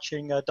got him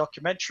watching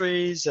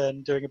documentaries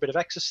and doing a bit of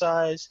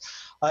exercise.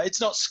 It's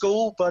not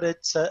school, but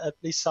it's at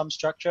least some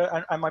structure.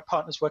 And my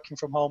partner's working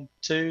from home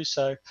too,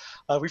 so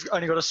we've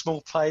only got a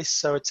small place,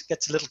 so it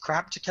gets a little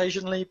cramped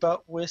occasionally,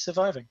 but we're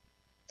surviving,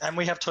 and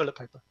we have toilet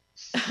paper.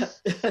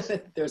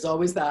 There's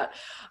always that.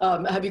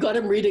 Have you got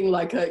him reading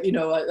like a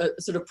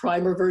sort of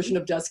primer version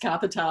of Das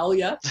Kapital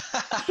yet?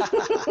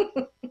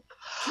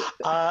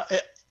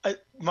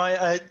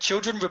 My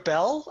children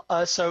rebel,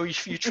 so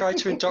if you try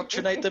to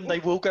indoctrinate them, they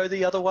will go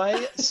the other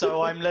way.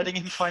 So I'm letting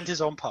him find his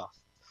own path.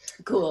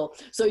 Cool.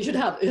 So you should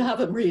have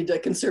him read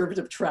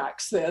conservative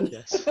tracts then.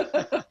 Yes.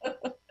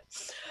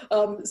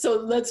 So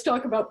let's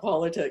talk about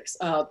politics.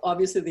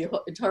 Obviously, the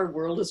entire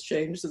world has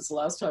changed since the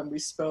last time we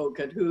spoke,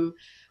 and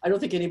I don't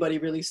think anybody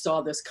really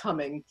saw this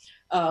coming,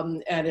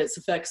 and its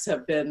effects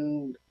have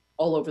been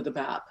all over the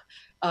map.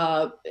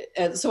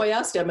 And so I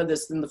asked Emma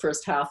this in the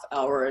first half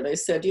hour, and I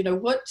said,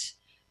 what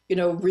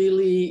has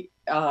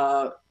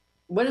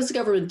the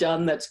government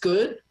done that's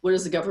good? What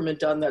has the government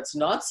done that's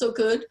not so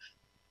good?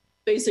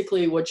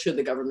 Basically, what should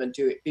the government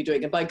be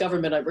doing? And by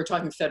government, we're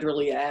talking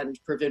federally and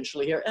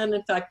provincially here, and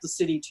in fact, the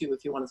city too,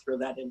 if you want to throw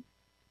that in.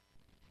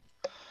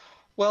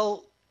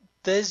 Well,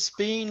 there's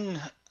been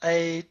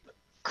a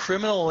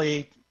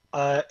criminally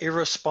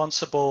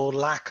irresponsible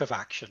lack of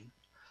action,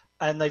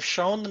 and they've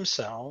shown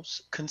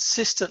themselves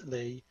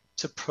consistently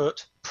to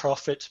put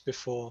profit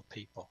before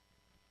people.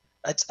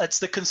 It's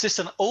the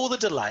consistent, all the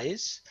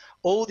delays,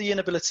 all the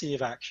inability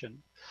of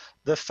action,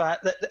 the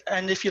fact that,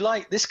 and if you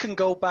like, this can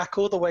go back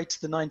all the way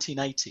to the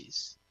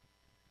 1980s,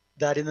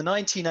 that in the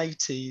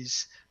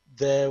 1980s,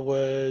 there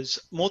was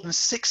more than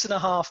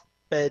 6.5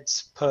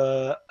 beds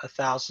per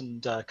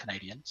 1,000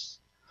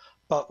 Canadians.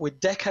 But with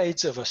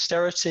decades of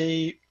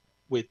austerity,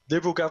 with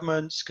liberal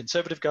governments,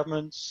 conservative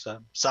governments,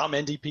 some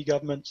NDP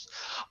governments,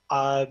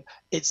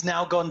 it's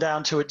now gone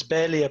down to it's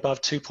barely above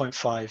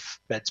 2.5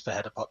 beds per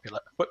head of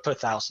per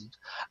 1,000.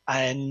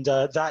 And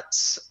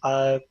that's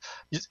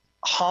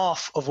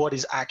half of what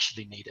is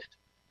actually needed.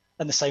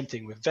 And the same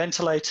thing with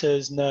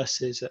ventilators,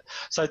 nurses.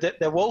 So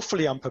they're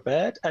woefully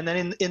unprepared. And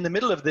then in the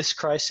middle of this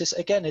crisis,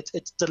 again,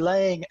 it's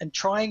delaying and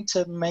trying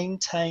to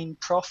maintain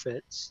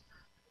profits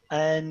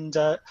and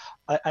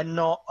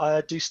not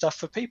do stuff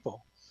for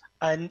people.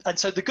 And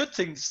so the good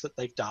things that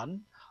they've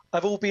done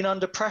have all been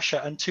under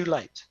pressure and too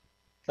late.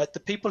 Like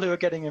the people who are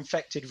getting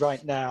infected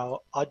right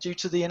now are due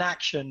to the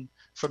inaction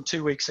from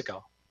 2 weeks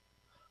ago.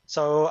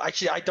 So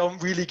actually, I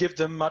don't really give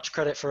them much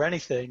credit for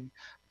anything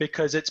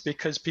because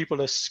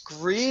people are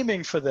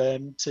screaming for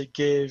them to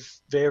give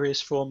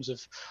various forms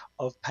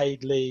of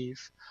paid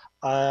leave.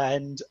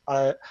 And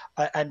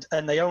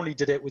they only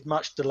did it with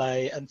much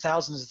delay, and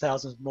thousands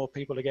more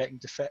people are getting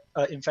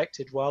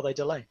infected while they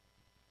delay.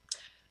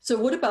 So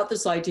what about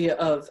this idea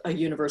of a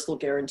universal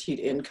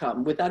guaranteed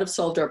income? Would that have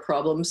solved our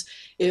problems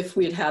if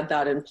we had had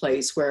that in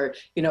place where,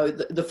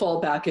 the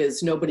fallback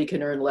is nobody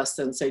can earn less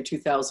than, say,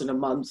 $2,000 a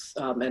month,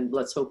 and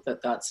let's hope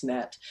that that's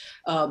net.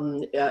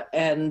 And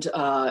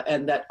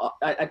that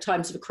at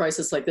times of a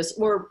crisis like this,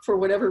 or for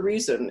whatever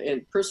reason,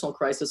 in personal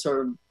crisis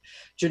or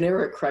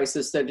generic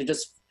crisis, that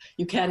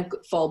you can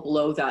fall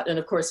below that. And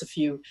of course, if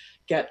you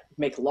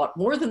make a lot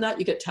more than that,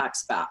 you get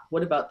taxed back.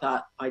 What about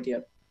that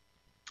idea?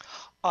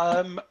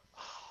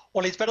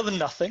 Well, it's better than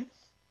nothing.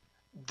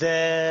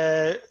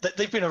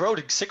 They've been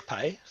eroding sick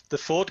pay. The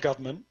Ford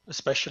government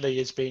especially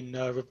has been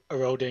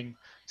eroding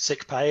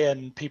sick pay,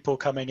 and people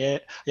coming in,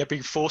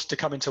 being forced to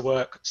come into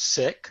work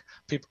sick.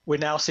 We're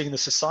now seeing the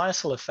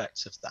societal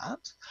effects of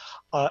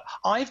that.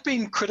 I've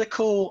been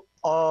critical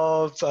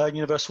of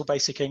universal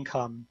basic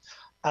income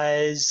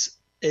as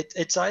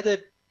it's either,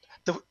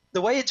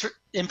 the way it's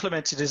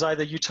implemented is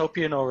either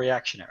utopian or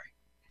reactionary.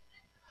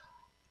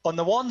 On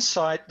the one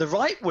side, there's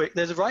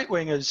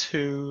right-wingers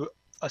who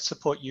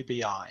support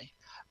UBI,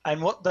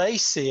 and what they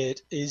see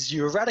it is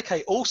you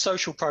eradicate all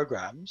social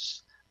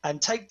programs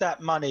and take that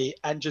money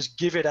and just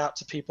give it out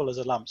to people as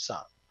a lump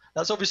sum.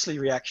 That's obviously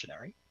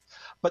reactionary.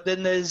 But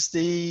then there's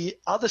the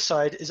other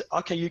side is,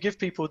 okay, you give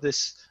people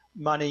this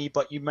money,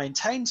 but you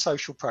maintain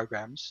social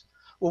programs.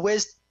 Well,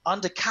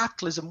 under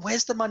capitalism,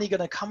 where's the money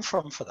going to come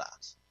from for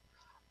that?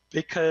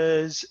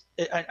 Because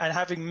and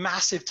having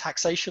massive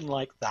taxation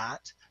like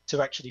that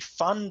to actually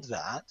fund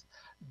that,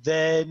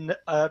 then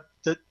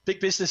the big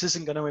business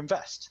isn't going to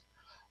invest.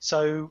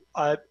 So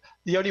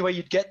the only way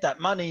you'd get that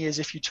money is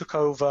if you took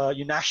over,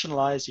 you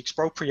nationalized, you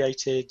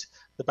expropriated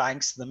the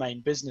banks and the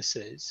main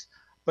businesses.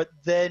 But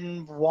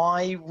then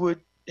why would,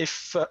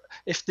 if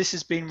this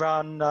has been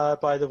run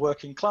by the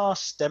working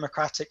class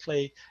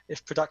democratically,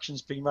 if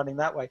production's been running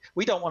that way,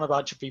 we don't want a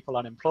bunch of people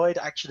unemployed.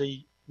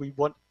 Actually, we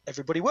want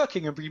everybody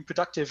working and being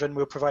productive, and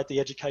we'll provide the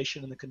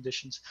education and the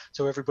conditions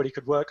so everybody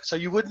could work. So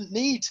you wouldn't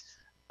need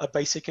a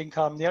basic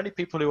income. The only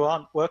people who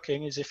aren't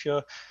working is if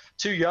you're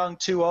too young,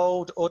 too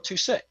old, or too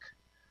sick.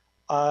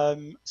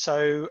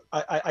 So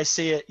I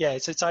see it, yeah,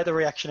 it's either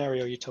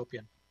reactionary or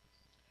utopian.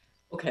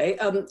 Okay,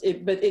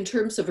 but in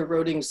terms of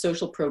eroding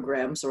social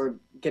programs or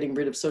getting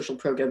rid of social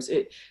programs,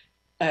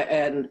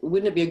 and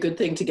wouldn't it be a good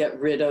thing to get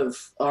rid of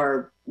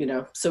our,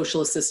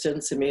 social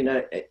assistance? I mean,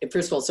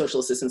 first of all,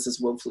 social assistance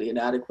is woefully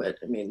inadequate.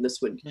 I mean,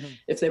 this would,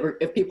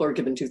 if people are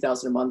given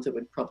 $2,000 a month, it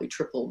would probably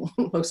triple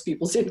most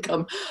people's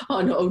income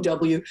on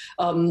OW.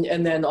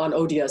 And then on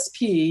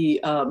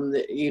ODSP,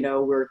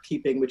 we're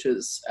keeping, which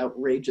is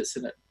outrageous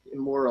and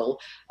immoral,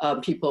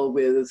 people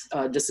with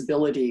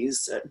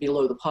disabilities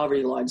below the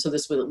poverty line. So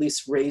this would at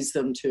least raise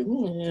them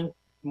to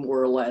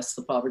more or less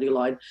the poverty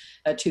line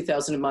at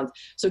 $2,000 a month.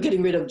 So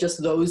getting rid of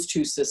just those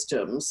two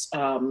systems,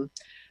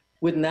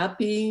 wouldn't that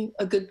be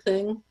a good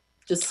thing?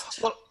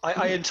 Well,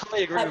 I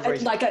entirely agree with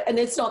raising. And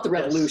it's not the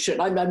revolution.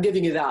 Yes. I'm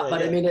giving you that,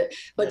 but I mean,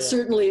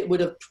 certainly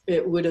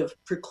it would have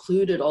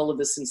precluded all of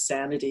this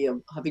insanity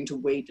of having to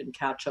wait and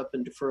catch up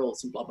and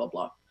deferrals and blah blah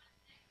blah.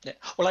 Yeah.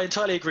 Well, I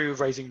entirely agree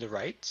with raising the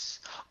rates.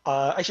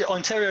 Actually,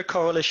 Ontario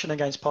Coalition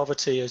Against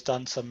Poverty has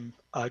done some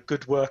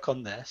good work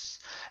on this,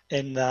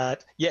 in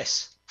that,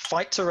 yes,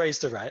 fight to raise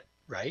the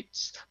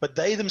rates, but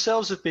they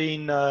themselves have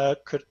been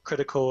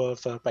critical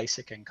of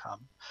basic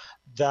income,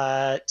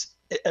 that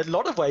in a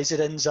lot of ways it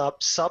ends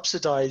up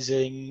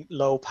subsidizing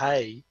low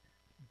pay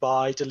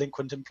by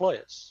delinquent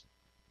employers,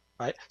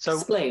 right? So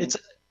Explain.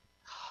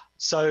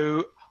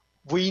 So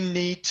we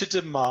need to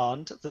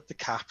demand that the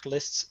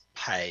capitalists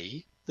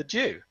pay the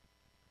due,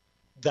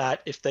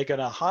 that if they're going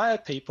to hire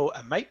people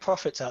and make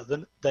profits out of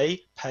them,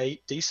 they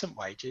pay decent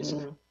wages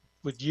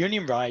with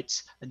union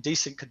rights and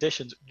decent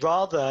conditions,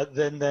 rather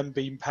than them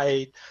being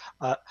paid,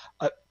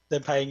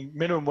 than paying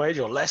minimum wage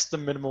or less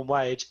than minimum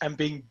wage and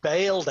being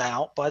bailed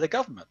out by the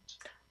government.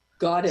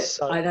 Got it.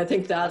 So, and I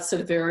think that's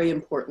a very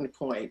important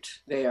point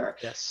there.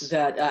 Yes.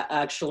 That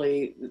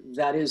actually,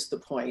 that is the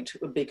point,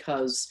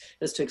 because,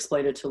 just to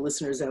explain it to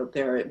listeners out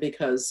there,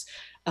 because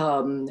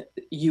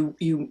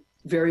you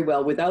very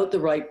well, without the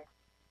right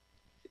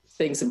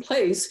things in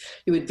place,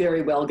 you would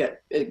very well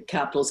get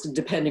capitals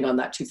depending on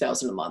that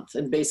 $2,000 a month.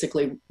 And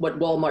basically what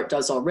Walmart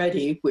does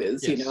already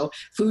with,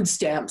 food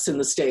stamps in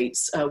the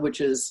States,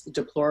 which is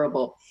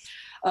deplorable.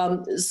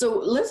 So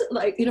let's,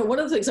 one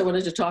of the things I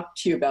wanted to talk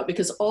to you about,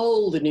 because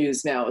all the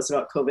news now is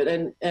about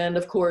COVID, and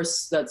of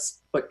course that's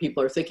what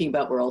people are thinking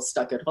about. We're all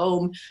stuck at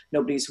home,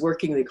 nobody's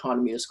working, the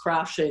economy is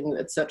crashing,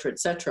 et cetera, et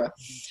cetera.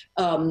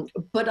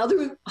 But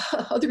other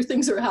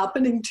things are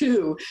happening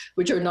too,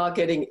 which are not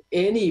getting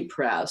any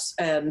press.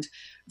 And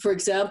for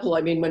example,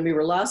 I mean, when we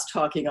were last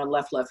talking on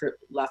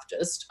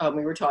Leftist,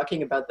 we were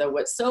talking about the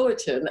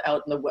Wet'suwet'en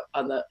out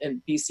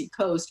in BC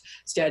coast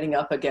standing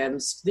up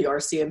against the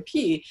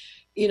RCMP.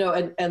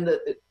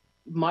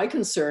 My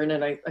concern,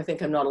 and I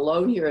think I'm not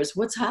alone here, is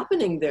what's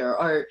happening there.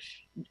 Are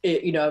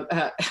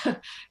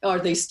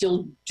they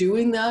still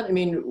doing that? I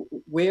mean,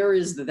 where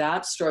is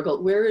that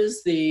struggle? Where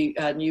is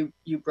and you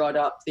brought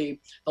up the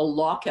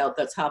lockout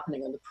that's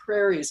happening on the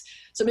prairies.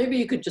 So maybe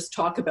you could just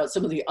talk about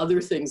some of the other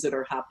things that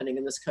are happening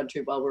in this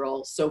country while we're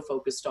all so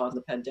focused on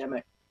the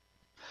pandemic.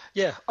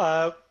 Yeah.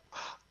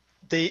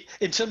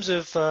 In terms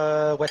of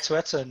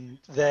Wet'suwet'en,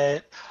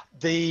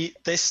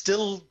 they're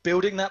still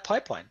building that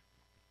pipeline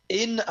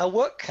in a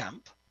work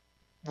camp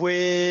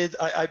with,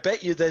 I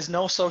bet you there's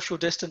no social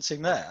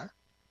distancing there.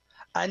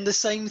 And the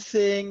same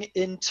thing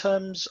in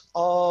terms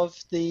of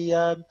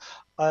the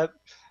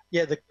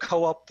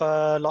co-op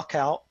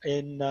lockout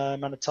in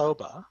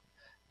Manitoba,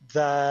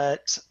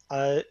 that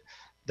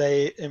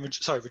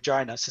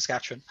Regina,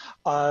 Saskatchewan,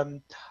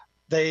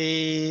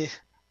 they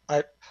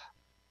had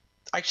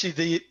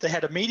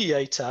a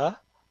mediator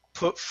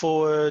put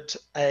forward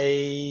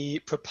a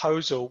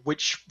proposal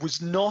which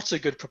was not a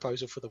good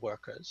proposal for the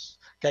workers,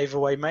 gave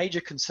away major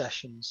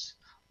concessions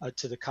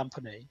to the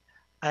company,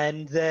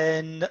 and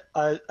then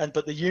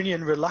but the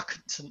union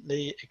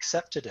reluctantly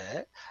accepted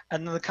it,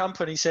 and then the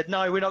company said,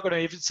 no, we're not going to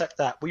even accept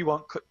that, we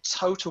want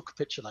total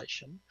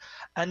capitulation.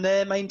 And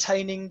they're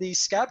maintaining these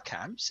scab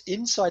camps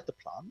inside the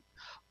plant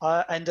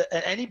And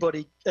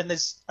anybody, and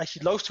there's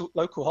actually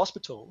local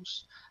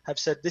hospitals have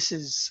said this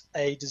is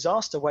a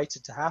disaster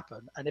waited to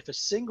happen. And if a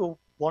single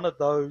one of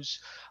those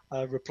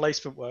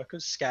replacement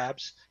workers,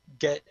 scabs,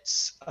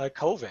 gets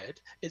COVID,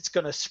 it's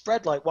going to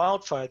spread like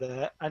wildfire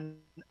there and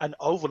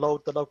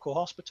overload the local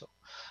hospital.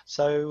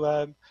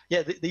 So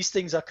these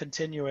things are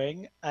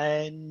continuing,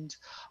 and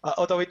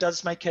although it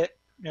does make it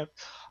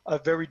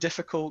very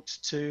difficult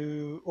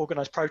to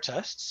organize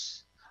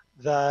protests,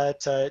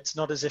 that it's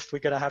not as if we're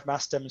going to have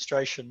mass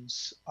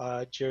demonstrations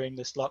during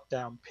this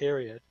lockdown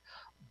period,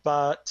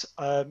 but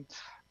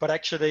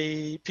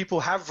actually people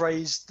have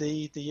raised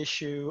the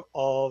issue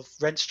of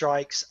rent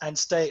strikes and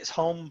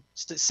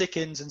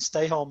sick-ins and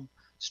stay-home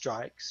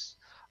strikes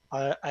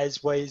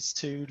as ways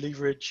to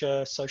leverage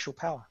social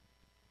power.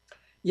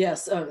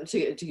 Yes,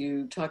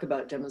 to talk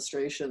about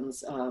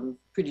demonstrations,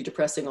 pretty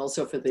depressing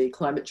also for the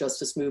climate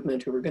justice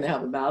movement, who were going to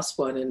have a mass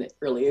one in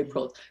early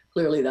April.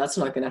 Clearly that's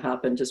not going to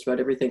happen. Just about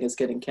everything is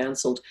getting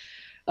canceled.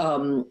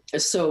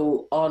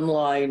 So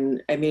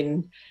online, I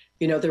mean,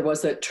 there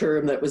was that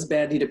term that was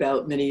bandied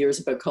about many years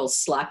ago called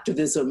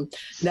slacktivism.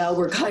 Now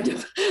we're kind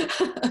of,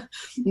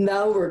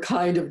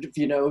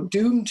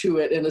 doomed to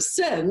it in a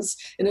sense.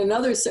 In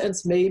another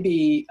sense,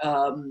 maybe,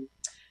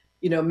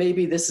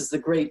 maybe this is the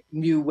great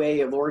new way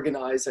of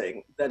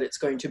organizing, that it's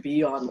going to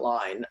be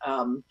online.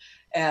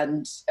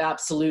 And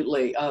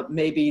absolutely,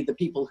 maybe the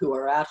people who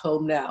are at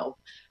home now,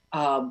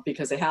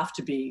 because they have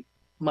to be,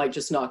 might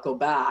just not go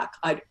back.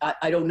 I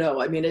don't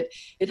know. I mean,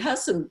 it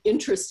has some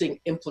interesting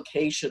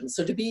implications.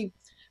 So to be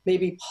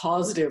maybe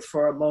positive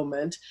for a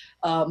moment,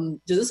 does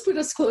this put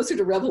us closer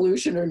to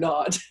revolution or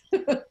not?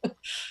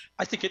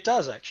 I think it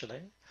does, actually.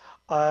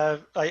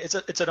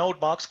 It's an old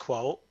Marx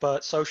quote,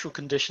 but social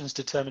conditions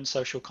determine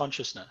social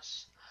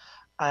consciousness.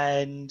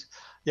 And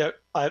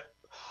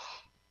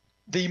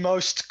the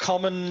most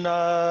common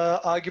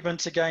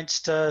argument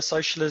against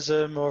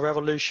socialism or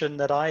revolution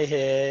that I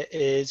hear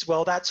is,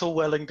 well, that's all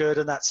well and good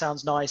and that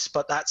sounds nice,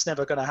 but that's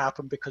never going to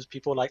happen because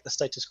people like the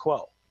status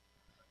quo.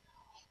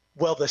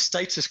 Well, the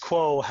status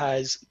quo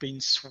has been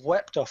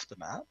swept off the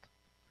map.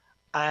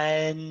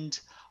 And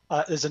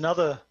there's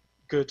another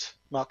good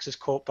Marxist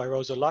quote by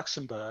Rosa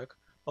Luxemburg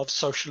of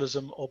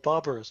socialism or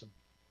barbarism.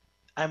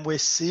 And we're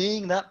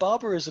seeing that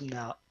barbarism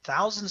now.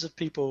 Thousands of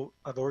people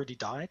have already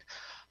died.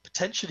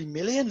 Potentially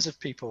millions of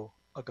people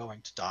are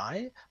going to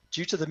die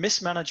due to the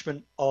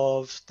mismanagement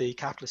of the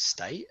capitalist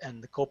state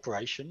and the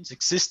corporations,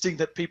 insisting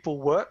that people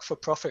work for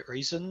profit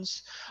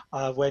reasons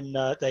when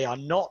they are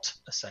not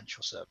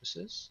essential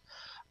services.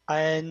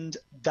 And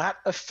that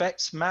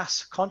affects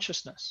mass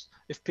consciousness.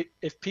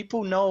 If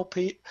people know,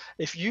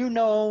 if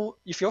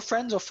your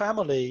friends or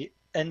family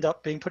end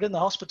up being put in the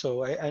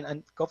hospital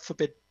and God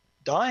forbid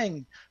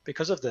dying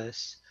because of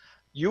this,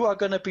 you are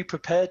going to be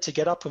prepared to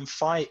get up and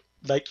fight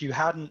like you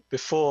hadn't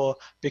before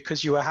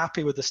because you were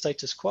happy with the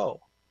status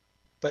quo.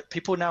 But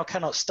people now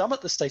cannot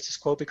stomach the status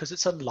quo because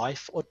it's a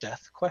life or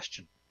death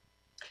question.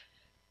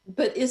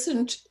 But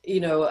isn't,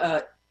 again,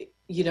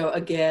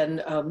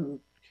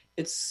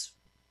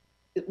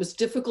 it was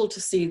difficult to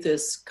see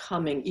this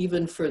coming,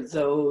 even for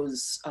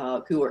those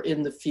who are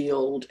in the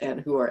field and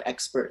who are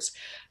experts,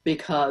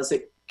 because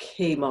it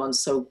came on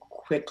so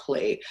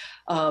quickly.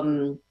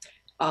 And,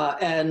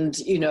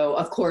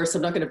 of course,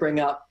 I'm not going to bring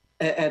up,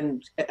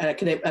 and I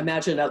can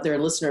imagine out there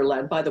in listener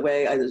land, by the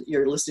way,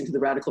 you're listening to the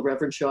Radical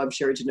Reverend show. I'm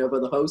Sherry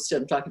DeNovo, the host.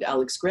 I'm talking to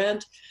Alex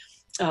Grant,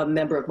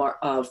 member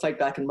of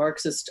Fightback and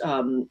Marxist,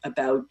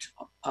 about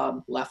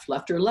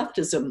left or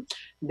leftism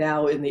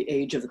now in the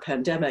age of the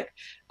pandemic.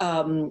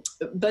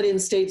 But in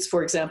states,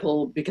 for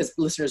example, because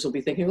listeners will be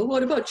thinking, well,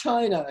 what about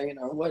China?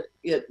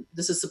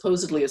 This is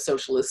supposedly a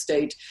socialist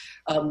state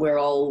where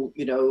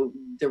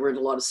there were a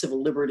lot of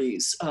civil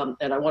liberties.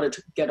 And I wanted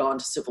to get on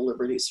to civil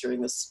liberties during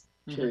this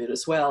period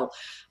as well,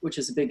 which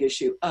is a big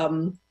issue.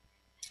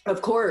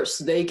 Of course,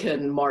 they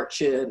can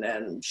march in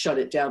and shut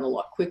it down a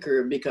lot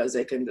quicker because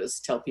they can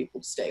just tell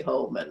people to stay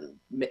home and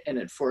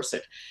enforce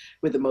it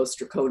with the most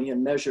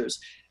draconian measures.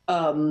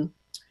 And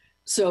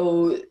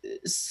I'm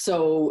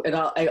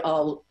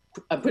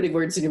putting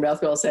words in your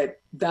mouth, but I'll say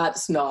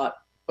that's not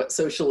what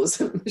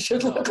socialism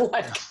should look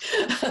like.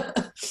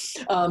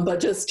 But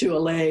just to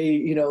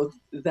allay,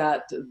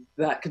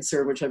 that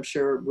concern, which I'm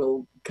sure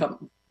will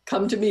come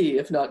to me,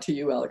 if not to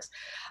you, Alex.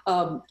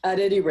 At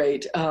any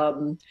rate,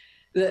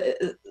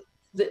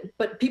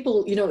 but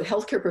people,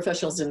 healthcare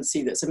professionals didn't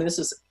see this. I mean, this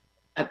is,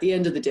 at the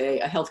end of the day,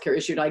 a healthcare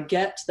issue. And I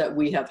get that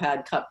we have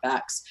had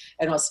cutbacks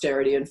and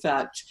austerity. In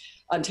fact,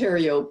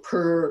 Ontario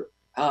per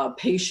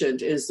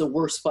patient is the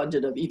worst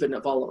funded of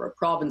all of our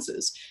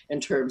provinces in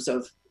terms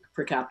of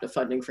per capita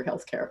funding for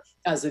healthcare,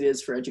 as it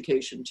is for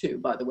education too,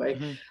 by the way.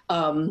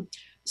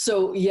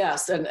 So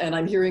yes, and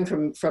I'm hearing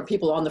from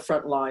people on the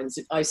front lines,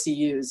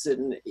 ICUs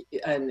and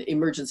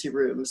emergency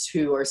rooms,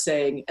 who are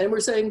saying, and we're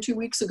saying 2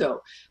 weeks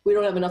ago, we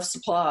don't have enough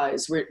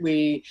supplies.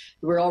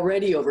 We're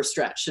already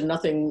overstretched, and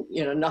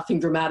nothing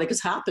dramatic has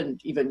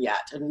happened even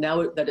yet. And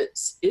now that it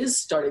is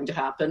starting to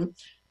happen,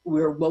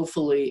 we're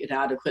woefully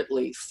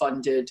inadequately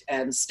funded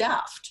and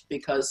staffed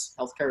because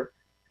healthcare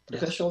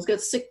professionals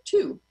get sick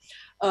too.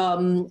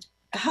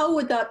 How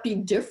would that be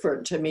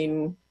different? I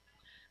mean,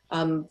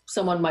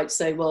 someone might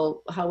say,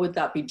 well, how would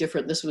that be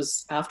different? This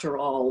was, after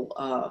all,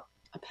 a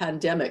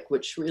pandemic,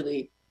 which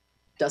really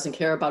doesn't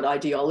care about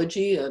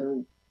ideology,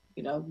 and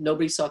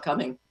nobody saw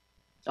coming.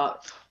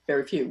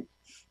 Very few.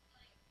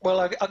 Well,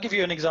 I'll give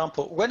you an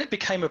example. When it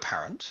became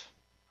apparent,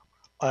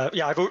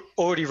 I've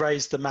already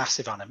raised the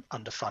massive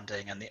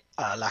underfunding and the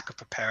lack of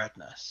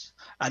preparedness,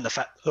 and the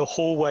fact the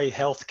hallway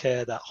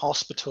healthcare, that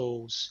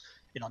hospitals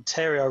in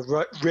Ontario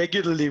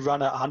regularly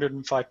run at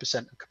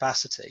 105% of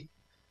capacity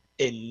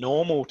in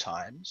normal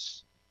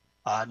times,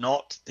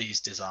 not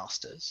these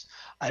disasters,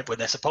 and when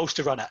they're supposed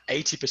to run at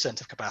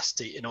 80% of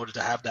capacity in order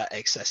to have that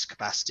excess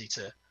capacity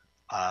to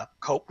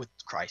cope with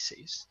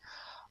crises.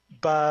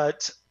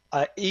 But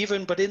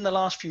in the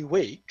last few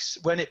weeks,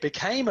 when it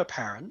became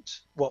apparent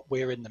what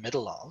we're in the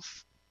middle of,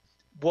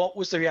 what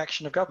was the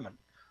reaction of government?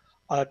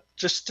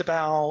 Just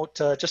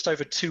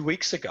over 2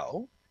 weeks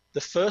ago,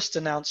 the first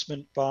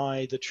announcement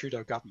by the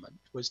Trudeau government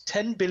was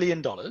 $10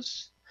 billion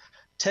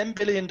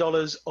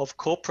of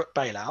corporate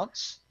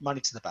bailouts,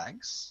 money to the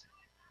banks,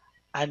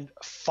 and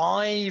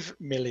 $5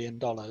 million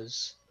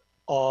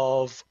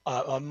of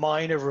a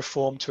minor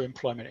reform to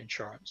employment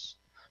insurance.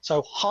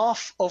 So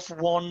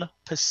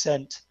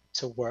 0.5%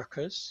 to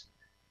workers,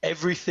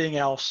 everything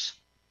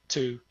else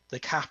to the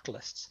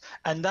capitalists.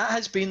 And that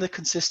has been the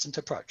consistent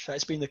approach. That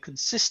has been the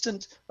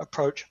consistent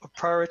approach of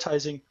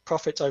prioritizing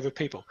profits over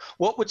people.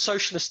 What would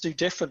socialists do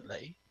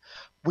differently?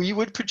 We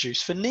would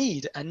produce for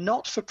need and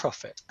not for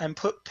profit, and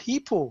put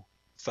people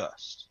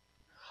first.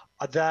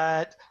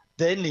 That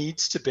there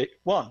needs to be,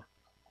 one,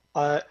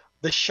 the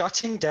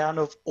shutting down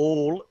of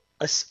all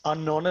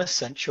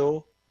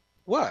non-essential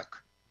work.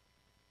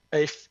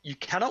 If you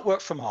cannot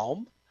work from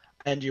home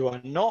and you are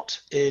not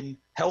in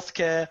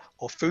healthcare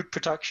or food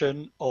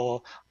production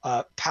or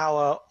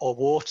power or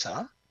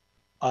water,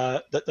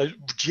 that the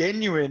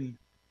genuine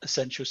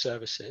essential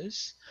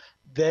services,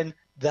 then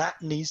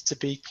that needs to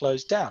be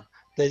closed down.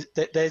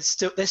 They're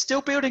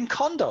still building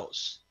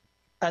condos,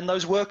 and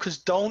those workers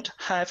don't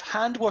have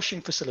hand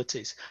washing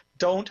facilities,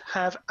 don't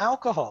have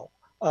alcohol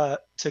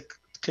to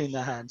clean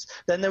their hands.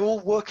 Then they're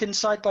all working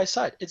side by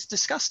side. It's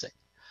disgusting.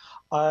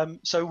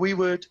 So we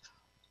would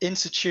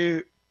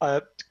institute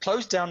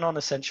close down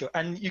non-essential,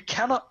 and you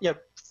cannot.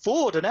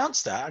 Ford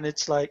announced that, and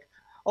it's like,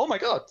 oh my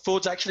God,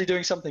 Ford's actually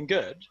doing something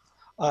good.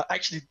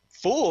 Actually,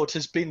 Ford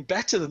has been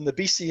better than the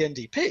BC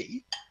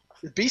NDP.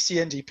 The BC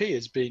NDP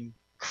has been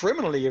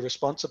criminally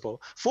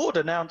irresponsible. Ford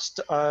announced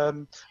a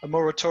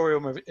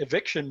moratorium of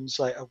evictions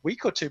like a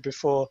week or two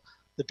before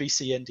the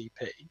BC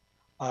NDP.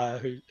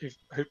 Who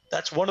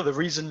that's one of the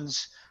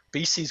reasons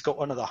BC's got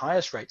one of the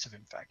highest rates of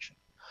infection.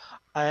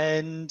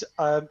 And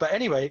but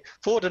anyway,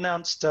 Ford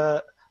announced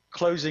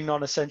closing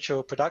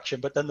non-essential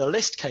production, but then the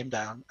list came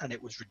down and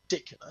it was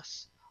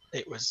ridiculous.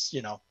 It was,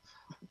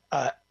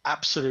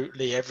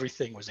 absolutely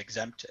everything was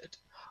exempted.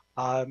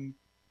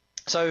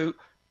 So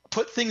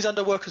put things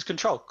under workers'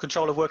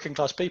 control of working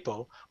class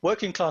people.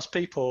 Working class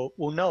people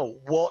will know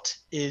what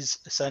is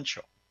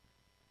essential.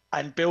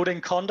 And building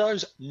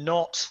condos,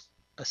 not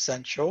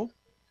essential.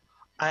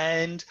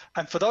 And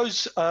for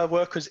those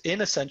workers in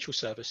essential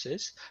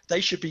services,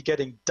 they should be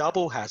getting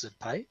double hazard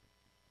pay,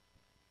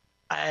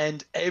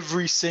 and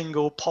every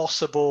single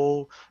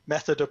possible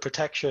method of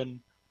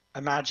protection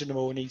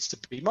imaginable needs to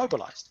be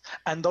mobilized.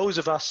 And those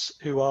of us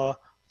who are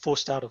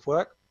forced out of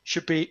work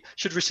should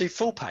receive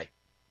full pay.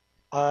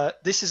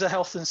 This is a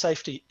health and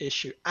safety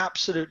issue,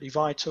 absolutely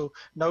vital.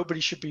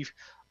 Nobody should be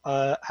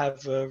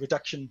have a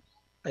reduction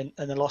in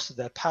the loss of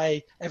their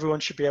pay.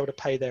 Everyone should be able to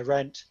pay their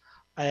rent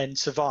and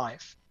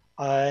survive.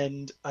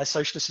 And a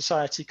socialist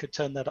society could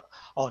turn that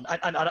on.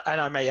 And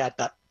I may add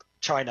that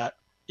China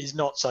is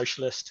not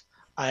socialist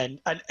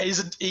and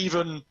isn't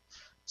even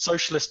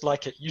socialist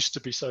like it used to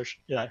be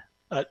social,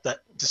 that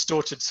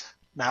distorted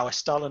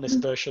Maoist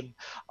Stalinist version.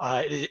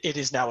 It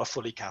is now a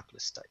fully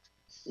capitalist state.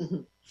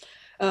 Mm-hmm.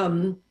 I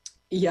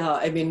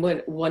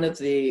mean, one of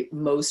the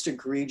most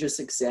egregious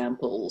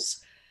examples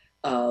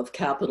of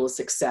capitalist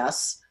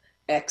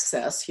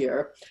excess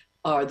here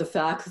are the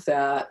fact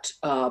that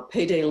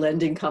payday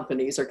lending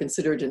companies are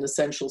considered an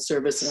essential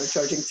service and are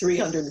charging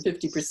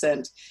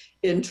 350%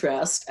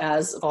 interest,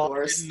 as of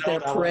course they're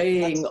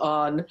preying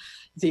on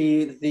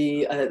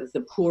the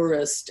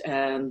poorest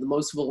and the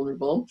most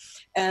vulnerable.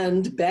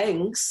 And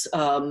banks,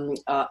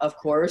 of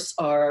course,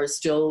 are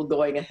still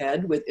going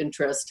ahead with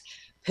interest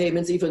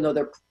payments, even though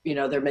they're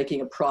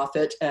making a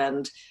profit,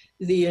 and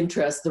the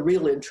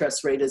real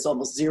interest rate is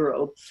almost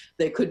zero.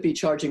 They could be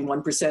charging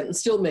 1% and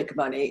still make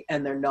money,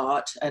 and they're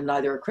not, and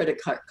neither are credit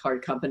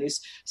card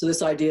companies. So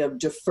this idea of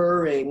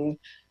deferring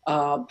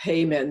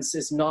payments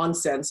is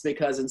nonsense,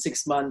 because in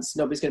 6 months,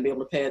 nobody's going to be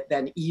able to pay it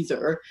then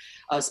either,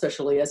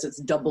 especially as it's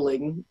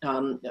doubling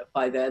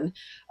by then,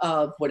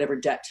 whatever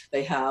debt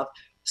they have.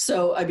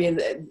 So, I mean,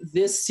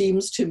 this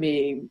seems to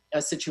me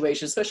a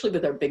situation, especially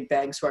with our big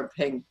banks who aren't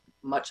paying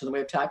much in the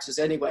way of taxes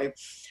anyway,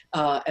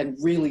 and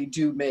really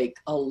do make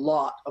a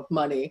lot of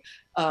money,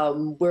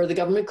 where the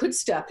government could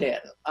step in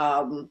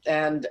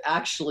and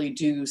actually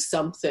do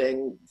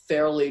something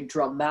fairly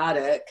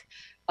dramatic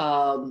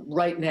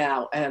right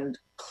now, and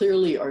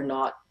clearly are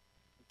not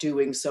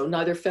doing so,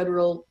 neither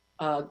federal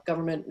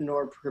government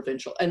nor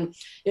provincial. And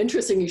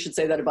interesting you should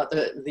say that about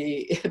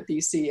the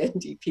BC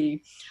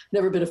NDP.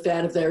 Never been a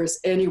fan of theirs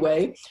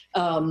anyway.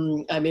 I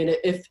mean,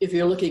 if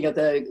you're looking at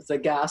the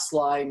gas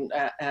line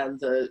and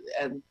the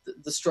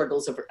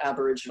struggles of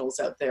Aboriginals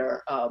out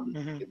there,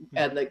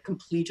 and the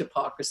complete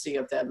hypocrisy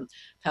of them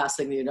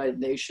passing the United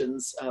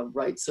Nations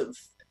Rights of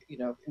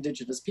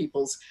Indigenous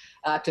Peoples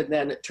Act, and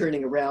then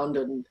turning around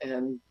and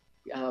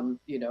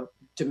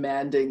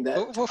demanding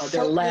that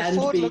their land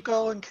Ford, be.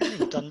 Legault and Kenny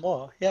have done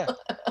more. Yeah.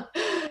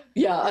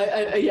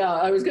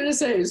 I was going to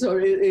say, so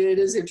it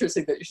is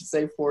interesting that you should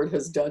say Ford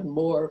has done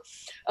more,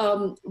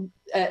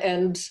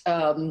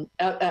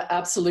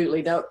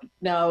 absolutely. But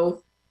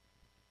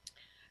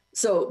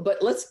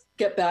let's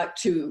get back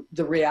to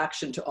the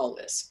reaction to all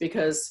this,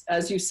 because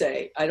as you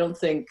say, I don't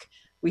think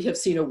we have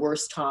seen a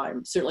worse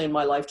time, certainly in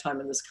my lifetime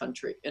in this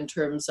country, in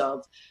terms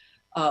of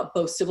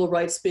both civil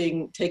rights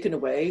being taken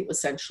away,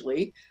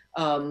 essentially,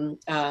 and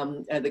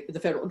the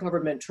federal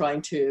government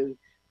trying to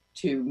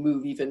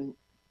move even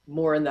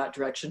more in that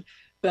direction.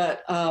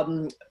 But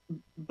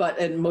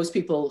most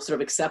people sort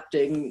of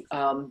accepting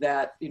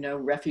that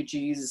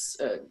refugees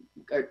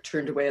are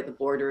turned away at the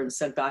border and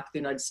sent back to the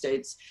United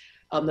States.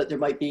 That there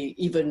might be,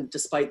 even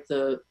despite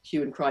the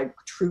hue and cry,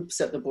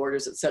 troops at the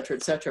borders, et cetera,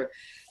 et cetera.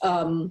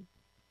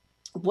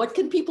 What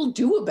can people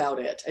do about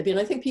it? I mean,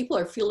 I think people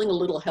are feeling a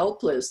little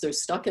helpless. They're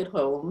stuck at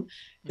home.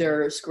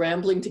 They're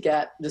scrambling to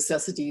get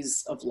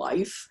necessities of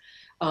life.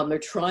 They're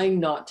trying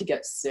not to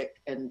get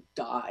sick and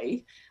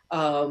die.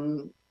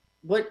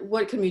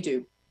 What can we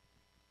do?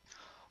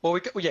 Well,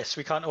 yes,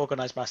 we can't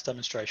organize mass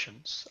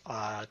demonstrations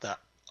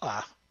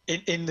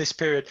in this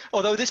period,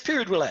 although this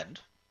period will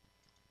end.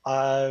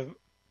 I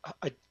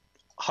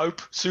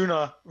hope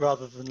sooner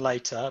rather than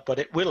later, but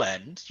it will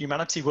end.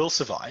 Humanity will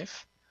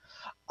survive.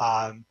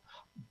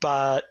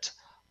 But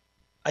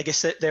I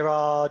guess that there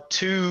are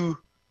two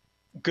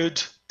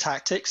good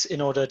tactics in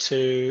order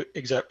to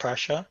exert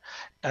pressure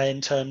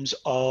in terms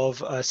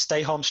of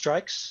stay-home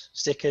strikes,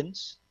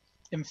 stick-ins.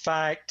 In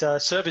fact,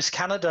 Service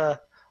Canada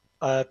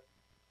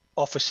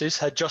offices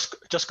had just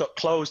got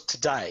closed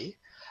today,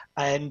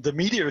 and the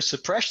media is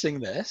suppressing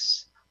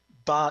this,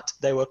 but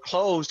they were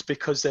closed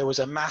because there was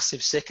a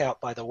massive sick-out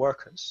by the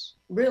workers.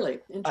 Really?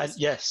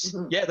 Interesting. Yes.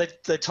 Yeah,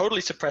 they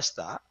totally suppressed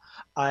that.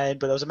 But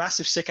there was a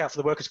massive sick out for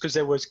the workers because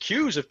there was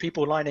queues of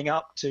people lining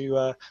up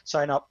to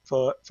sign up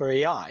for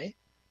EI,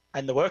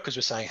 and the workers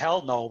were saying,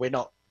 hell no, we're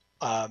not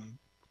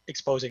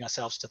exposing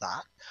ourselves to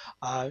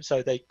that.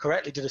 So they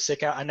correctly did a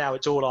sick out, and now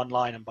it's all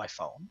online and by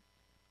phone,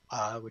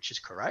 which is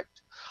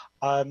correct.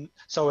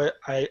 So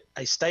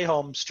a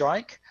stay-home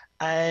strike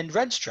and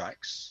rent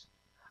strikes.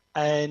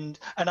 And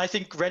I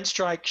think rent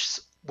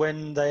strikes,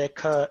 when they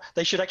occur,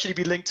 they should actually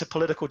be linked to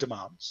political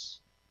demands,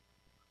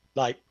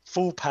 like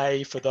full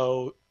pay for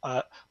those,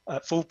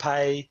 full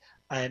pay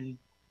and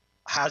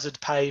hazard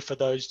pay for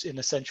those in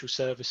essential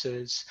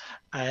services,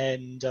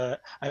 and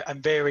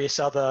various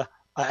other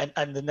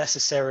and the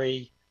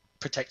necessary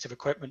protective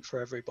equipment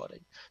for everybody.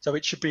 So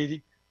it should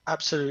be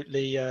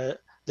absolutely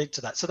linked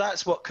to that. So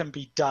that's what can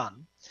be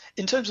done.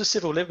 In terms of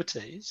civil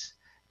liberties,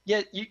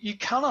 you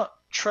cannot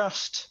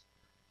trust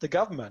the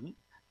government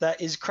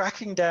that is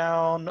cracking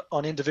down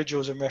on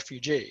individuals and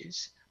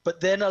refugees,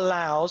 but then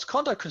allows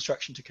condo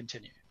construction to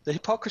continue. The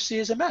hypocrisy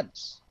is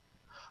immense.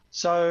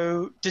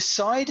 So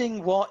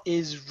deciding what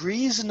is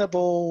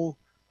reasonable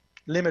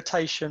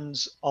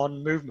limitations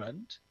on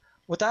movement,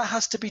 well, that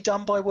has to be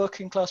done by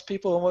working class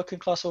people and working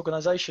class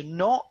organization,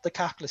 not the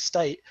capitalist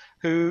state,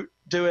 who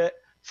do it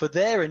for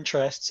their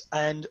interests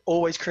and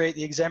always create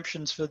the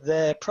exemptions for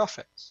their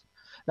profits.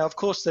 Now, of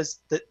course,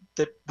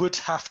 there would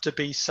have to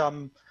be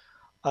some,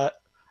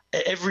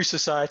 every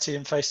society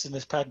faced in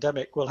this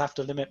pandemic will have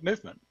to limit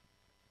movement.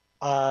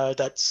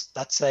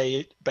 That's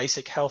a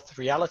basic health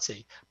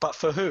reality. But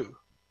for who?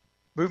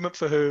 Movement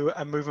for who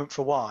and movement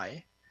for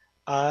why?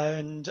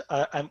 And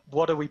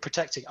what are we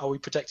protecting? Are we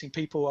protecting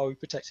people? Are we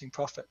protecting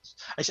profits?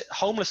 I said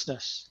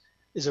homelessness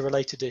is a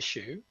related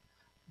issue,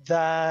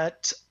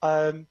 that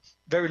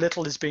very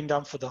little is being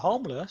done for the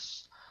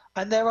homeless.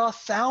 And there are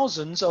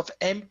thousands of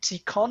empty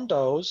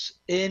condos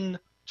in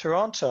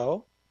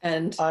Toronto.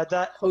 And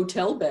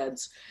hotel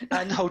beds.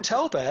 And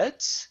hotel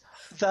beds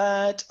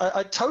that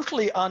are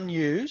totally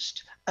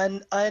unused.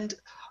 And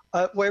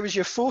whereas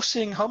you're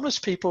forcing homeless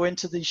people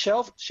into these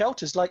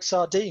shelters like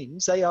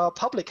sardines, they are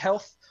public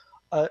health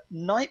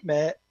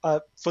nightmare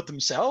for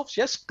themselves,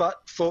 yes,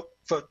 but for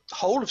the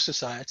whole of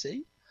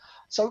society.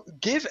 So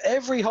give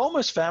every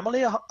homeless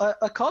family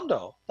a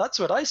condo. That's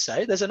what I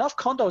say. There's enough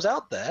condos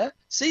out there.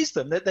 Seize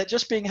them. They're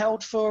just being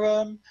held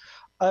for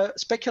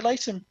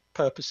speculating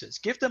purposes.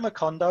 Give them a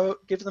condo.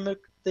 Give them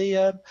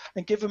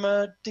and give them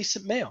a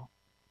decent meal.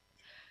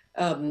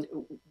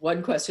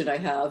 One question I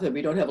have, and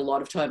we don't have a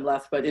lot of time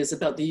left, but is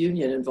about the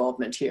union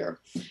involvement here.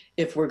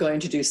 If we're going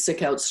to do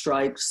sick-out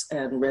strikes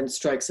and rent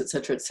strikes, et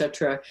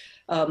cetera,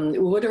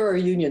 what are our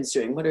unions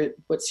doing?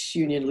 What's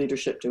union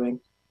leadership doing?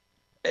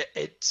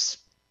 It's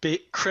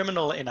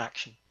criminal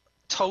inaction.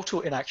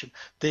 Total inaction.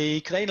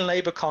 The Canadian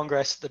Labour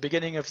Congress at the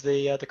beginning of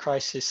the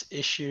crisis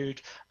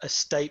issued a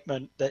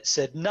statement that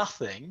said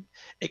nothing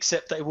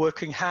except they're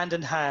working hand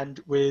in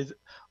hand with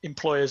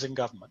employers and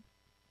government.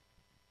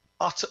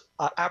 Utter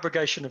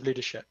abrogation of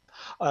leadership.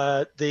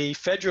 The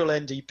federal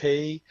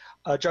NDP,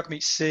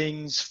 Jagmeet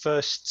Singh's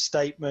first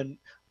statement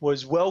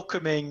was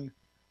welcoming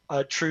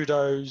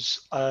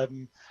Trudeau's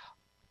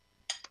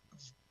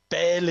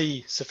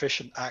barely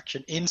sufficient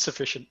action,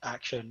 insufficient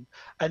action,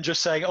 and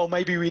just saying, oh,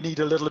 maybe we need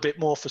a little bit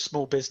more for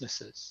small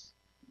businesses.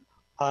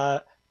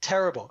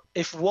 Terrible.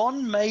 If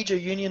one major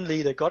union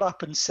leader got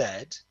up and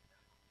said,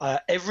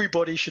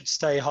 everybody should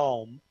stay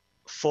home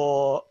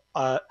for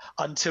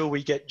until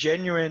we get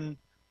genuine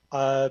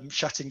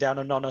shutting down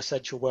of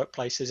non-essential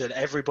workplaces and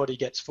everybody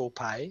gets full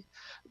pay,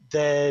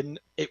 then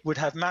it would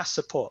have mass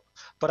support.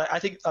 But I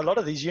think a lot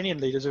of these union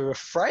leaders are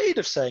afraid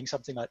of saying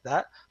something like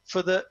that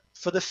for the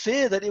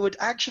fear that it would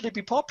actually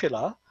be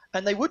popular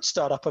and they would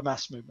start up a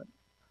mass movement.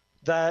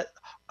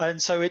 And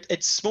so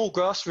it's small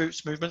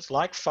grassroots movements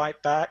like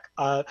Fightback.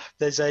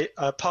 There's a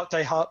Park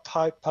Day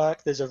Hyde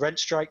Park. There's a rent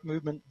strike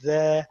movement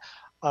there.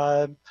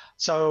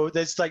 So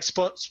there's like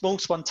small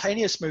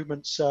spontaneous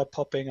movements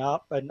popping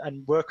up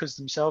and workers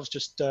themselves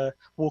just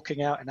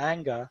walking out in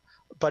anger,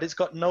 but it's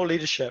got no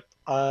leadership.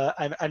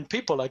 And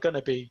people are going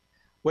to be,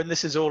 when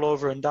this is all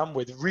over and done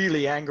with,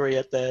 really angry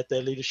at their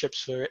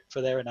leaderships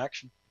for their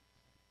inaction.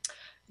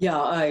 Yeah,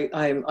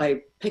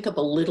 I pick up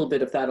a little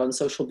bit of that on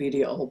social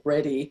media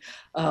already,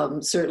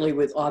 certainly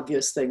with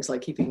obvious things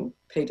like keeping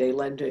payday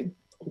lending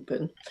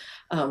open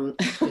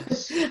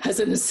as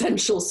an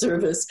essential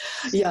service.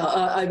 Yeah,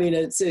 I mean,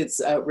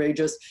 it's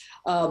outrageous.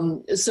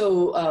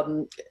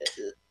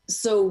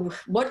 So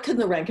what can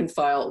the rank and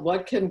file,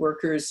 what can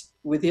workers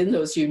within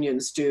those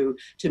unions do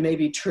to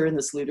maybe turn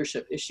this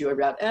leadership issue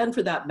around? And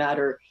for that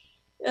matter,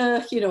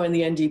 in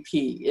the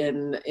NDP,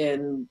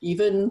 in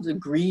even the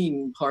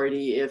Green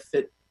Party, if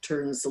it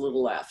turns a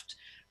little left,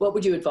 what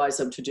would you advise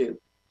them to do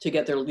to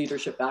get their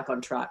leadership back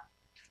on track?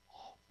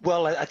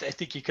 Well, I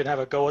think you can have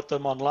a go at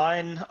them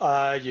online.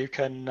 You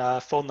can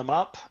phone them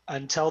up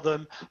and tell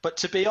them. But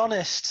to be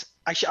honest,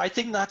 actually, I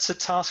think that's a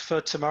task for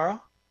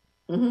tomorrow.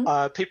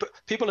 Mm-hmm.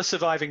 People are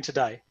surviving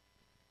today.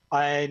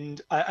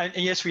 And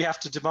yes, we have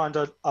to demand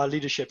our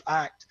leadership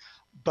act,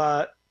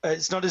 but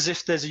it's not as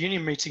if there's a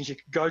union meetings you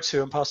can go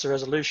to and pass a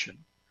resolution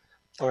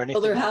or anything.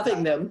 Well, they're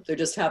having them. They're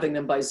just having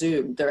them by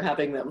Zoom. They're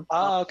having them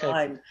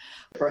online.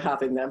 We're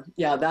having them.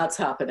 Yeah, that's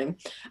happening,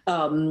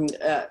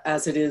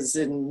 as it is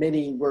in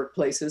many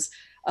workplaces.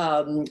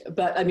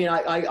 But I mean,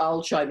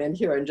 I'll chime in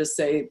here and just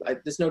say,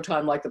 there's no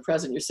time like the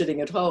present. You're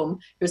sitting at home.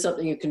 Here's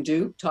something you can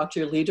do. Talk to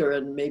your leader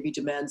and maybe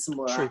demand some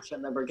more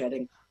action than we're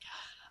getting.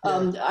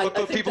 Yeah.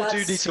 But people do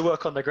need to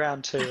work on the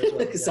ground too. As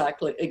well.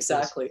 Exactly.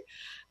 Yes.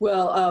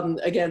 Well,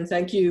 again,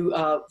 thank you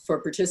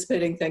for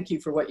participating. Thank you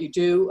for what you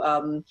do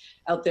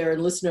out there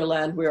in listener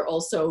land. We're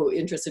also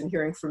interested in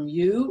hearing from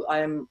you.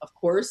 I'm, of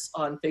course,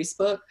 on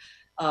Facebook,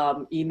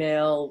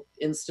 email,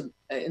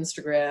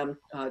 Instagram,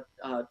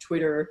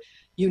 Twitter,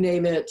 you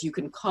name it. You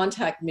can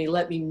contact me.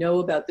 Let me know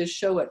about this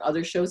show and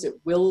other shows. It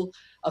will,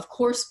 of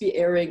course, be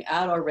airing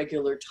at our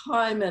regular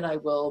time, and I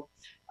will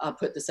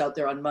put this out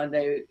there on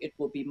Monday. It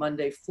will be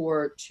Monday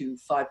 4 to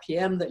 5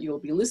 p.m. that you will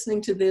be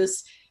listening to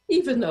this,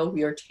 even though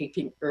we are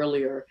taping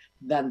earlier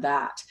than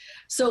that.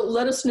 So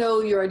let us know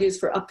your ideas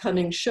for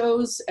upcoming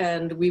shows,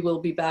 and we will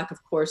be back,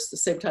 of course, the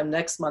same time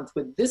next month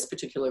with this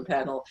particular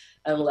panel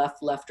and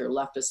Left, Left, or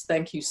Leftist.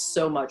 Thank you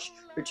so much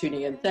for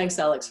tuning in. Thanks,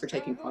 Alex, for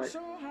taking part.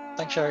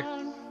 Thanks, Sherry.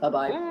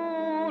 Bye-bye.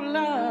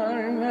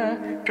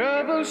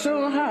 Trouble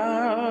so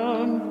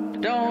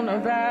hard, don't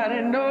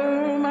nobody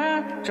know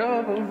my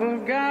trouble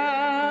but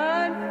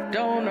God.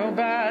 Don't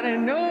nobody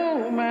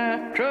know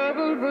my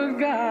trouble but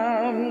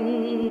God.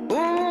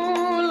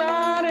 Ooh,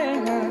 Lordy,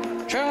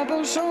 my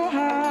trouble so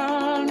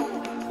hard.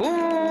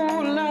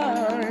 Ooh,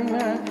 Lordy,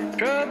 my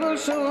trouble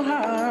so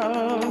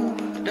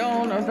hard.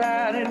 Don't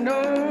nobody know